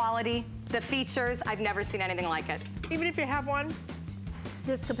love it. The quality, the features, I've never seen anything like it. Even if you have one,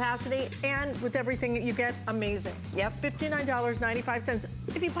 this capacity, and with everything that you get, amazing. Yep. $59.95.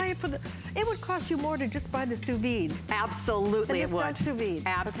 If you buy it it would cost you more to just buy the sous vide. Absolutely, and this does sous vide.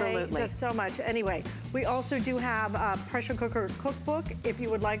 Absolutely. Okay? Just so much. Anyway, we also do have a pressure cooker cookbook if you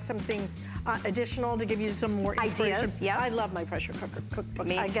would like something additional to give you some more inspiration. Ideas, yep. I love my pressure cooker cookbook.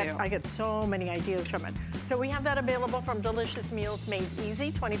 Me too. I get so many ideas from it. So we have that available from Delicious Meals Made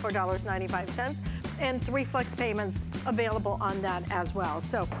Easy, $24.95, and 3 flex payments available on that as well.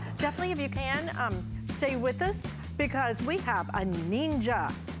 So definitely, if you can, stay with us, because we have a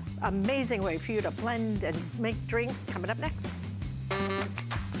ninja amazing way for you to blend and make drinks coming up next.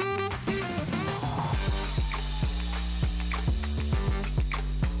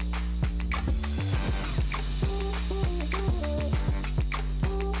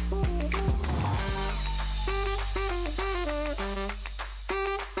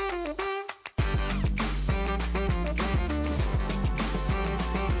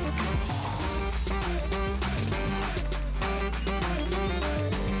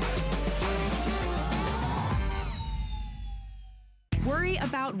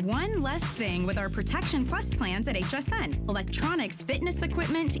 About one less thing with our Protection Plus plans at HSN. Electronics, fitness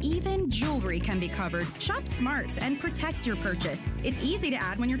equipment, even jewelry can be covered. Shop smart and protect your purchase. It's easy to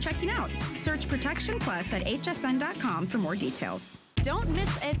add when you're checking out. Search Protection Plus at hsn.com for more details. Don't miss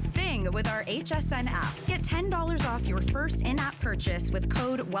a thing with our HSN app. Get $10 off your first in-app purchase with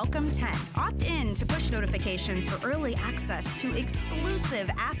code WELCOME10. Opt in to push notifications for early access to exclusive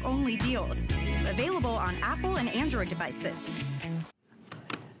app-only deals. Available on Apple and Android devices.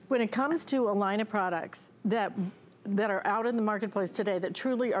 When it comes to a line of products that are out in the marketplace today that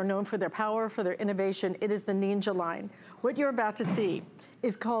truly are known for their power, for their innovation, it is the Ninja line. What you're about to see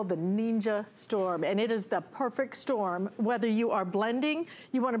is called the Ninja Storm, and it is the perfect storm. Whether you are blending,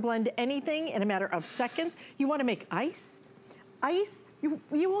 you want to blend anything in a matter of seconds, you want to make ice, ice, you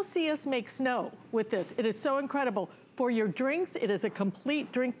will see us make snow with this. It is so incredible. For your drinks, it is a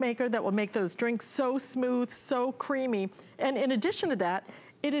complete drink maker that will make those drinks so smooth, so creamy. And in addition to that,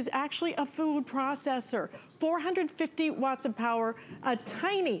 it is actually a food processor. 450 watts of power, a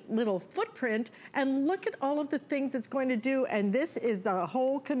tiny little footprint, and look at all of the things it's going to do, and this is the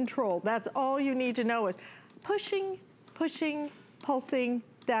whole control. That's all you need to know is pushing, pushing, pulsing,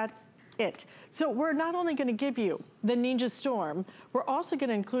 that's it. So we're not only gonna give you the Ninja Storm, we're also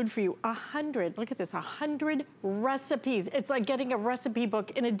gonna include for you 100, look at this, 100 recipes. It's like getting a recipe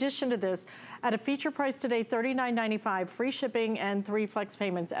book in addition to this at a feature price today, $39.95, free shipping and 3 flex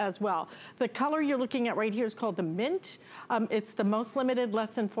payments as well. The color you're looking at right here is called the Mint. It's the most limited,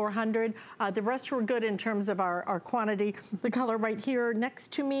 less than 400. The rest were good in terms of our quantity. The color right here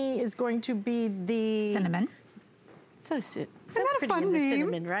next to me is going to be the cinnamon. Isn't that a fun name?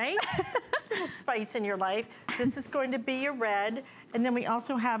 Cinnamon, right? A little spice in your life. This is going to be your red. And then we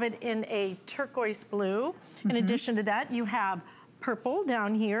also have it in a turquoise blue. In addition to that, you have purple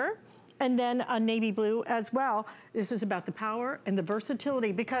down here, and then a navy blue as well. This is about the power and the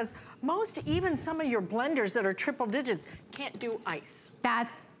versatility, because even some of your blenders that are triple digits can't do ice.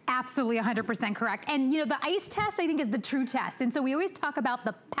 That's absolutely 100% correct. And you know, the ice test, I think, is the true test. And so we always talk about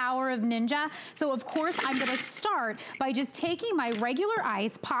the power of Ninja. So of course, I'm gonna start by just taking my regular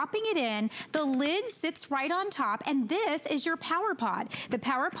ice, popping it in, the lid sits right on top, and this is your power pod. The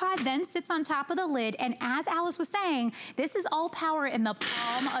power pod then sits on top of the lid, and as Alice was saying, this is all power in the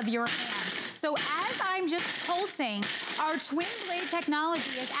palm of your hand. So as I'm just pulsing, our twin blade technology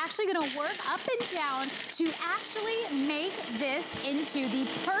is actually gonna work up and down to actually make this into the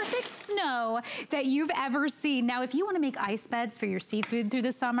perfect snow that you've ever seen. Now, if you wanna make ice beds for your seafood through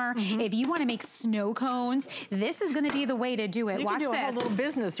the summer, if you wanna make snow cones, this is gonna be the way to do it. Watch this. You can do a whole little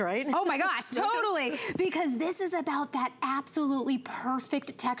business, right? Oh my gosh, totally. Because this is about that absolutely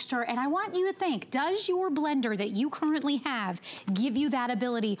perfect texture. And I want you to think, does your blender that you currently have give you that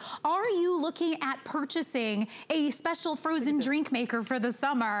ability? Are you looking at purchasing a special frozen drink maker for the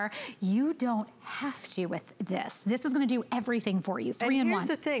summer? You don't have to with this. This is gonna do everything for you, 3 in 1. Here's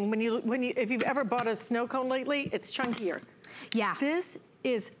the thing, if you've ever bought a snow cone lately, it's chunkier. Yeah. This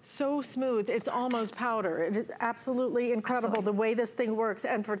is so smooth, it's almost powder. It is absolutely incredible the way this thing works.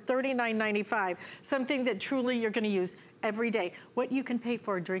 And for $39.95, something that truly you're gonna use every day. What you can pay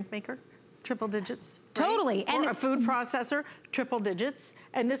for a drink maker, triple digits. Right? Totally. Or a food processor, triple digits.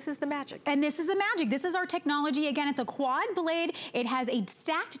 And this is the magic. And this is the magic. This is our technology. Again, it's a quad blade. It has a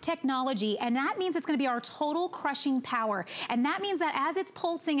stacked technology, and that means it's gonna be our total crushing power. And that means that as it's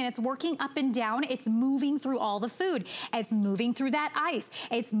pulsing and it's working up and down, it's moving through all the food. It's moving through that ice.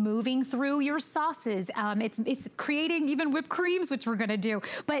 It's moving through your sauces. It's creating even whipped creams, which we're gonna do.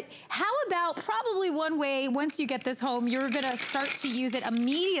 But how about probably one way, once you get this home, you're gonna start to use it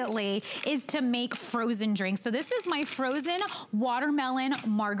immediately, is to make frozen drinks. So this is my frozen watermelon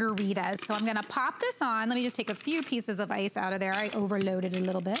margaritas. So I'm gonna pop this on. Let me just take a few pieces of ice out of there. I overloaded a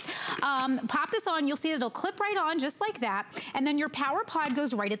little bit. Pop this on, you'll see it'll clip right on just like that. And then your power pod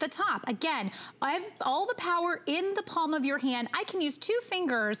goes right at the top. Again, I have all the power in the palm of your hand. I can use 2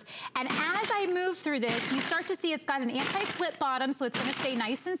 fingers. And as I move through this, you start to see it's got an anti-slip bottom, so it's gonna stay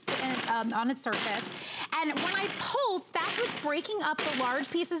nice and on its surface. And when I pulse, that's what's breaking up the large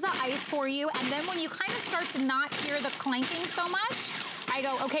pieces of ice for you. And then when you kind of start to not hear the clanking so much, I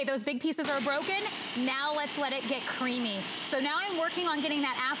go, okay, those big pieces are broken. Now let's let it get creamy. So now I'm working on getting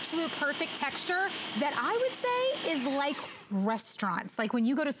that absolute perfect texture that I would say is like restaurants. Like when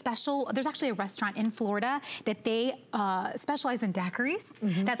you go to there's actually a restaurant in Florida that they specialize in daiquiris.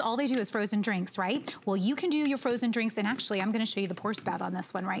 That's all they do is frozen drinks, right? Well, you can do your frozen drinks, and actually I'm gonna show you the pour spout on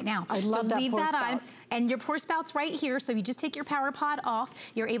this one right now. I love that leave pour that spout. on, and your pour spout's right here, so you just take your power pod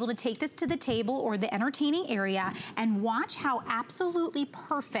off. You're able to take this to the table or the entertaining area and watch how absolutely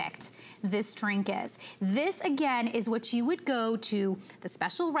perfect this drink is. This, again, is what you would go to the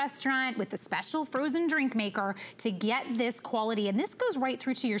special restaurant with the special frozen drink maker to get this quality, and this goes right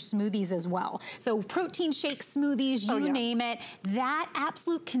through to your smoothies as well. So protein shake smoothies, you name it, that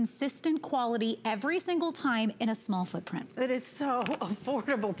absolute consistent quality every single time in a small footprint. It is so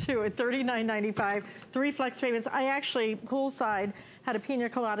affordable too at $39.95, 3 flex payments. I actually, poolside, had a pina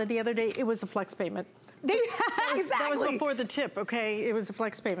colada the other day. It was a flex payment. Exactly. That was before the tip, okay? It was a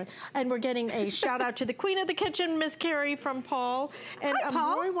flex payment. And we're getting a shout out to the queen of the kitchen, Miss Carrie, from Paul. And Hi,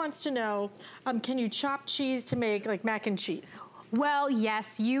 Paul. Roy wants to know, can you chop cheese to make like mac and cheese? Well,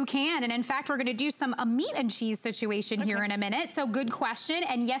 yes, you can. And in fact, we're gonna do a meat and cheese situation here in a minute. So good question.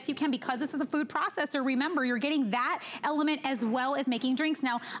 And yes, you can, because this is a food processor. Remember, you're getting that element as well as making drinks.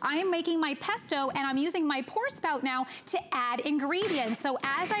 Now, I am making my pesto and I'm using my pour spout now to add ingredients. So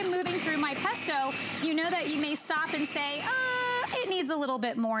as I'm moving through my pesto, you know that you may stop and say, it needs a little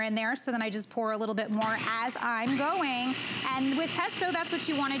bit more in there. So then I just pour a little bit more as I'm going. And with pesto, that's what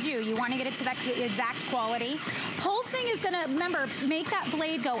you wanna do. You wanna get it to that exact quality. Pulsing is gonna, remember, make that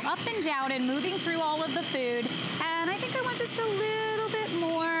blade go up and down and moving through all of the food. And I think I want just a little bit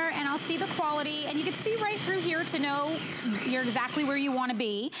more, and I'll see the quality. And you can see right through here to know you're exactly where you wanna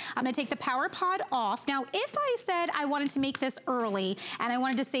be. I'm gonna take the power pod off. Now, if I said I wanted to make this early and I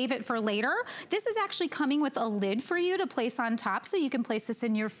wanted to save it for later, this is actually coming with a lid for you to place on top, so you can place this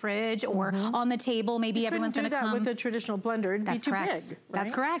in your fridge or on the table. Maybe everyone's gonna come. With a traditional blender, it'd be too big, right?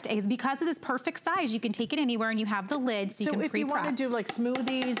 That's correct. It's because of this perfect size, you can take it anywhere and you have the lid so you can pre-prep. So if you want to do like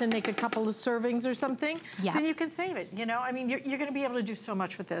smoothies and make a couple of servings or something, then you can save it, you know? I mean, you're gonna be able to do so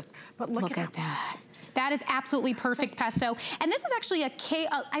much with this, but look at that. That is absolutely perfect pesto. And this is actually I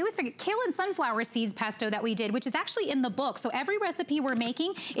always forget, kale and sunflower seeds pesto that we did, which is actually in the book. So every recipe we're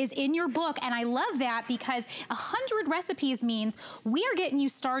making is in your book. And I love that because 100 recipes means we are getting you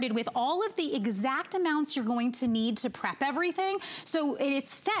started with all of the exact amounts you're going to need to prep everything. So it is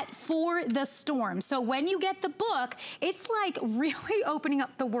set for the storm. So when you get the book, it's like really opening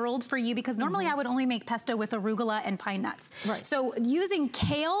up the world for you, because normally I would only make pesto with arugula and pine nuts. So using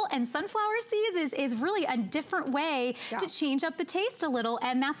kale and sunflower seeds is really a different way to change up the taste a little,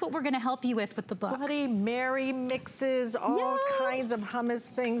 and that's what we're gonna help you with the book. Bloody Mary mixes, all kinds of hummus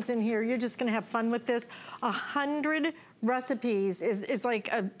things in here. You're just gonna have fun with this. 100 recipes is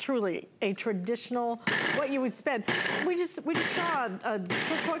like truly a traditional, what you would spend. We just saw a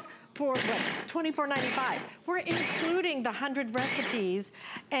cookbook for what, $24.95. We're including the 100 recipes,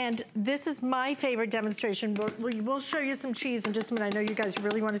 and this is my favorite demonstration. We'll show you some cheese in just a minute. I know you guys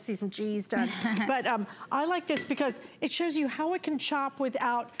really want to see some cheese done, but I like this because it shows you how it can chop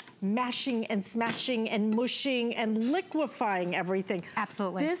without mashing and smashing and mushing and liquefying everything.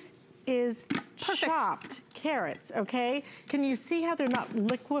 Absolutely. This is chopped carrots, okay? Can you see how they're not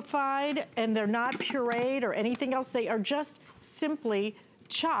liquefied and they're not pureed or anything else? They are just simply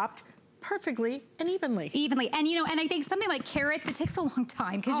chopped perfectly and evenly. And you know, and I think something like carrots, it takes a long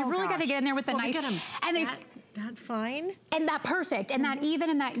time because you really got to get in there with the knife. And that fine. And that perfect, and that even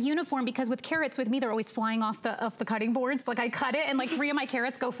in that uniform, because with carrots, with me, they're always flying off the cutting boards. Like I cut it and like 3 of my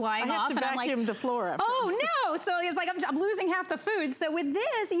carrots go flying off. And I'm like, the floor after. Oh no, so it's like I'm losing half the food. So with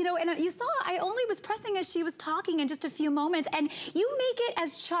this, you know, and you saw I only was pressing as she was talking in just a few moments, and you make it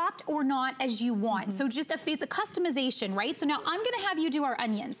as chopped or not as you want. So just it's a customization, right? So now I'm gonna have you do our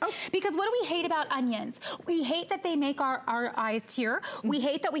onions. Because what do we hate about onions? We hate that they make our eyes tear. We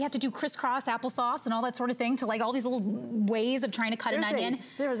hate that we have to do crisscross applesauce and all that sort of thing to like all these little ways of trying to cut an onion.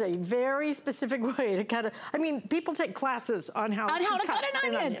 There's a very specific way to cut it. I mean, people take classes on how to cut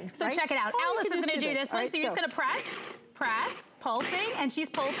an onion. So check it out. Alice is gonna do this one. So you're just gonna press, pulsing, and she's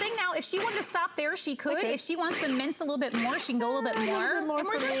pulsing. Now, if she wanted to stop there, she could. If she wants to mince a little bit more, she can go a little bit more. And we're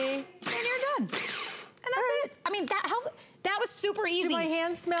done. And you're done. And that's it. I mean, that was super easy. Do my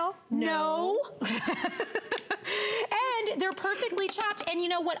hands smell? No. And they're perfectly chopped. And you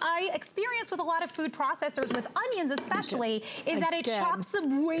know what I experience with a lot of food processors, with onions especially, is that it chops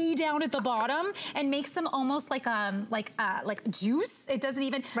them way down at the bottom and makes them almost like juice. It doesn't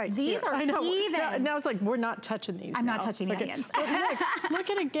even. These are even. Now it's like we're not touching these. I'm not touching the onions. Look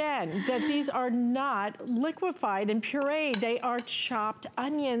at again that these are not liquefied and pureed. They are chopped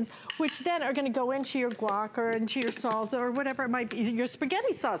onions, which then are going to go into your guac or into your salsa or whatever it might be, your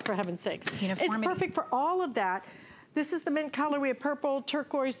spaghetti sauce, for heaven's sakes. It's perfect for all of that. This is the mint color. We have purple,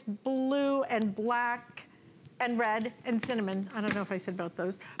 turquoise, blue, and black, and red, and cinnamon. I don't know if I said both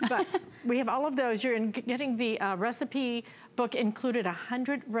those, but we have all of those. You're getting the recipe book included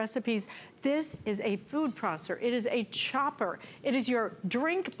 100 recipes. This is a food processor. It is a chopper. It is your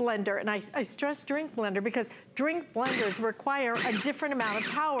drink blender, and I stress drink blender because drink blenders require a different amount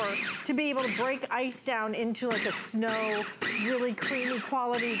of power to be able to break ice down into like a snow, really creamy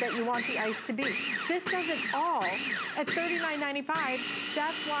quality that you want the ice to be. This does it all at $39.95.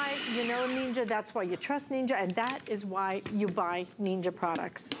 That's why you know Ninja, that's why you trust Ninja, and that is why you buy Ninja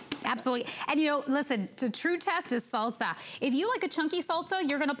products. Absolutely. And you know, listen, the true test is salsa. If you like a chunky salsa,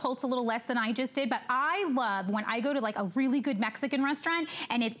 you're gonna pulse a little less than I just did, but I love when I go to like a really good Mexican restaurant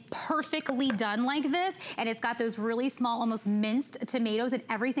and it's perfectly done like this, and it's got those really small, almost minced tomatoes, and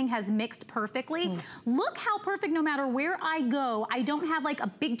everything has mixed perfectly. Look how perfect, no matter where I go, I don't have like a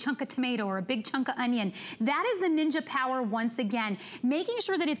big chunk of tomato or a big chunk of onion. That is the Ninja power once again, making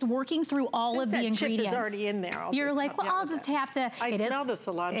sure that it's working through all of the ingredients. Chip is already in there. You're like, well, I'll just have to. I smell the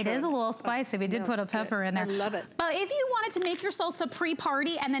cilantro. It is a little spicy. We did put a pepper in there. I love it. But if you wanted to make your salsa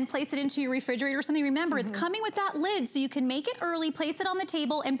pre-party and then place it into your refrigerator or something, remember it's coming with that lid, so you can make it early, place it on the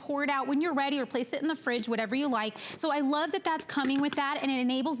table, and pour it out when you're ready, or place it in the fridge, whatever you like. So I love that that's coming with that, and it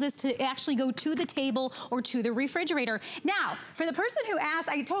enables this to actually go to the table or to the refrigerator. Now, for the person who asked,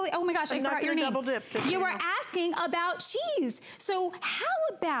 oh my gosh, I forgot your name. Double dip. You were asking about cheese. So how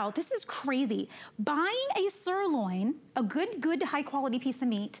about, this is crazy, buying a sirloin, a good high quality piece of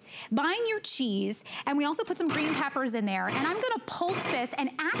meat, buying your cheese, and we also put some green peppers in there, and I'm gonna pulse this and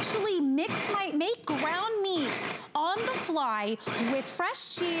actually make ground meat on the fly with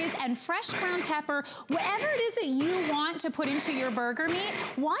fresh cheese and fresh ground pepper, whatever it is that you want to put into your burger meat.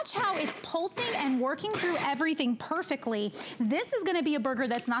 Watch how it's pulsing and working through everything perfectly. This is gonna be a burger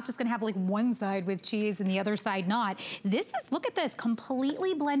that's not just gonna have like one side with cheese and the other side not. This is, look at this,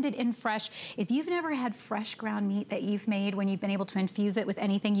 completely blended and fresh. If you've never had fresh ground meat that you've made when you've been able to infuse it with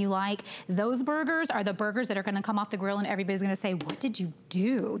anything you like, those burgers are the burgers that are gonna come off the grill and everybody's gonna say, what did you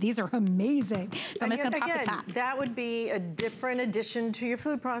do? These are amazing. So I'm just gonna pop the top. That would be a different addition to your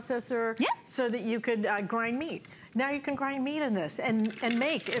food processor so that you could grind meat. Now you can grind meat in this and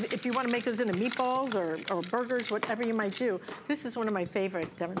make, if you want to make those into meatballs or burgers, whatever you might do. This is one of my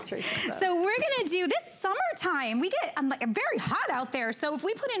favorite demonstrations. So we're gonna do this summertime. We get like very hot out there. So if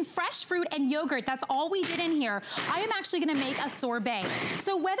we put in fresh fruit and yogurt, that's all we did in here. I am actually gonna make a sorbet.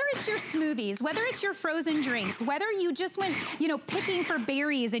 So whether it's your smoothies, whether it's your frozen drinks, whether you just went, you know, picking for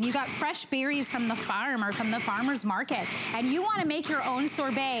berries and you got fresh berries from the farm or from the farmer's market, and you wanna make your own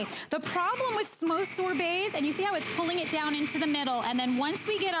sorbet. The problem with most sorbets, and you see how it's pulling it down into the middle, and then once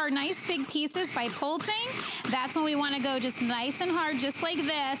we get our nice big pieces by pulsing, that's when we want to go just nice and hard, just like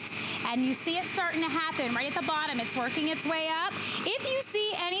this, and you see it starting to happen right at the bottom. It's working its way up. If you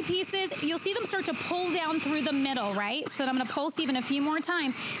see any pieces, you'll see them start to pull down through the middle, right? So I'm going to pulse even a few more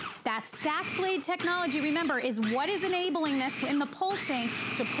times. That stacked blade technology, remember, is what is enabling this in the pulsing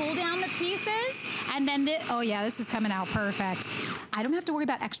to pull down the pieces, and then oh yeah, this is coming out perfect. I don't have to worry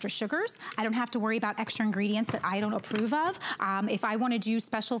about extra sugars. I don't have to worry about extra ingredients that I don't approve of. If I want to do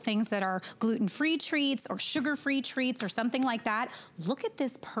special things that are gluten-free treats or sugar-free treats or something like that, look at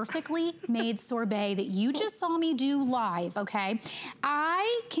this perfectly made sorbet that you just saw me do live, okay?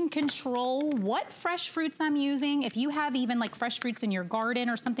 I can control what fresh fruits I'm using. If you have even like fresh fruits in your garden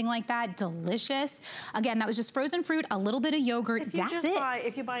or something like that, delicious. Again, that was just frozen fruit, a little bit of yogurt, that's it.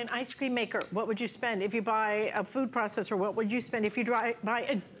 If you buy an ice cream maker, what would you spend? If you buy a food processor, what would you spend? If you buy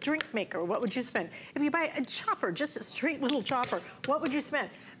a drink maker, what would you spend? If you buy a chopper, just a straight little chopper, what would you spend?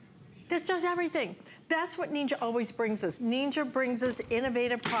 This does everything. That's what Ninja always brings us. Ninja brings us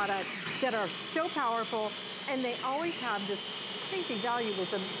innovative products that are so powerful, and they always have this crazy value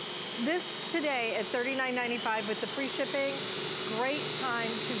with them. This today at $39.95 with the free shipping. Great time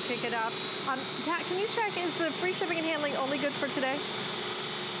to pick it up. Pat, can you check, is the free shipping and handling only good for today?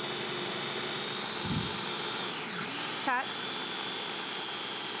 Pat?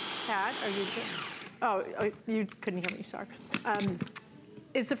 Pat, are you good? Oh, you couldn't hear me, sorry.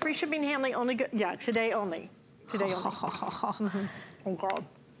 Is the free shipping and handling only good? Yeah, today only. Today only. Oh, God.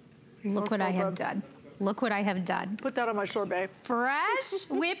 Look what I have done. Look what I have done. Put that on my sorbet. Fresh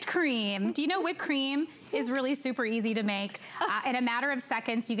whipped cream. Do you know whipped cream is really super easy to make? In a matter of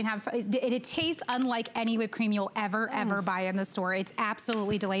seconds, you can have, it tastes unlike any whipped cream you'll ever buy in the store. It's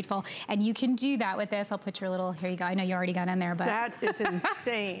absolutely delightful. And you can do that with this. I'll put your little, here you go. I know you already got in there, but. That is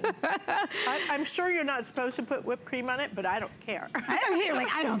insane. I'm sure you're not supposed to put whipped cream on it, but I don't care. I don't care,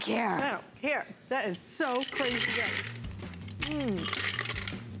 like I don't care. I don't care. That is so crazy good.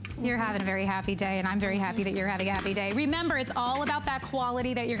 You're having a very happy day, and I'm very happy that you're having a happy day. Remember, it's all about that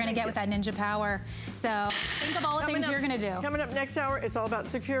quality that you're gonna get with that Ninja Power. So think of all the things you're gonna do. Coming up next hour, it's all about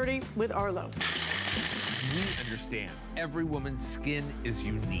security with Arlo. We understand every woman's skin is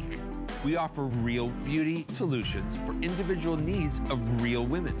unique. We offer real beauty solutions for individual needs of real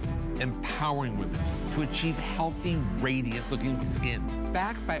women, empowering women to achieve healthy, radiant-looking skin,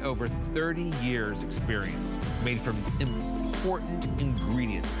 backed by over 30 years experience, made from important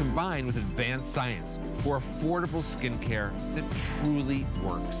ingredients combined with advanced science for affordable skincare that truly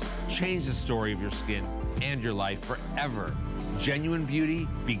works. Change the story of your skin and your life forever. Genuine beauty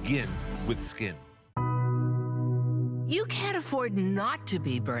begins with skin. You can't afford not to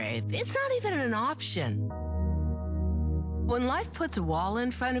be brave. It's not even an option. When life puts a wall in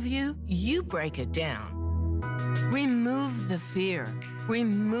front of you, you break it down. Remove the fear.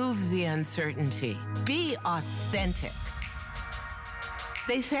 Remove the uncertainty. Be authentic.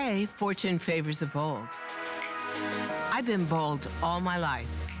 They say fortune favors the bold. I've been bold all my life,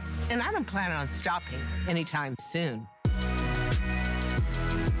 and I don't plan on stopping anytime soon.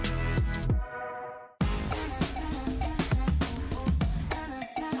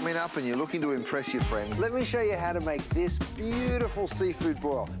 Coming up and you're looking to impress your friends, let me show you how to make this beautiful seafood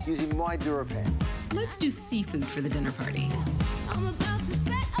broil using my DuraPan. Let's do seafood for the dinner party. I'm about to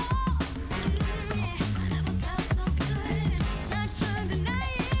set off. I never felt so good. Not trying to deny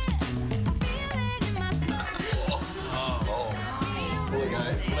it. I feel it in my soul. Hey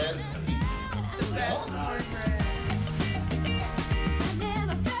guys, let's eat. It's the best part. I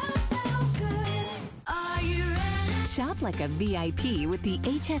never felt so good. Are you ready? Shop like a VIP with the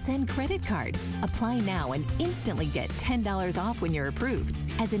HSN credit card. Apply now and instantly get $10 off when you're approved.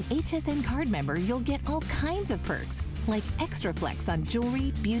 As an HSN card member, you'll get all kinds of perks, like extra flex on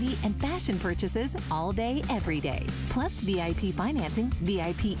jewelry, beauty, and fashion purchases all day, every day. Plus VIP financing,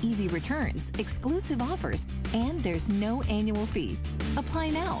 VIP easy returns, exclusive offers, and there's no annual fee. Apply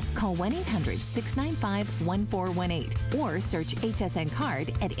now. Call 1-800-695-1418 or search HSN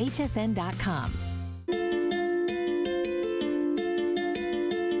card at hsn.com.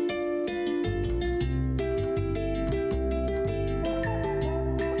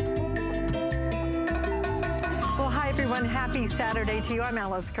 Happy Saturday to you. I'm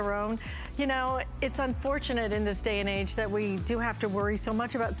Alice Carone. You know, it's unfortunate in this day and age that we do have to worry so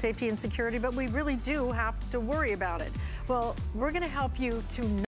much about safety and security, but we really do have to worry about it. Well, we're going to help you to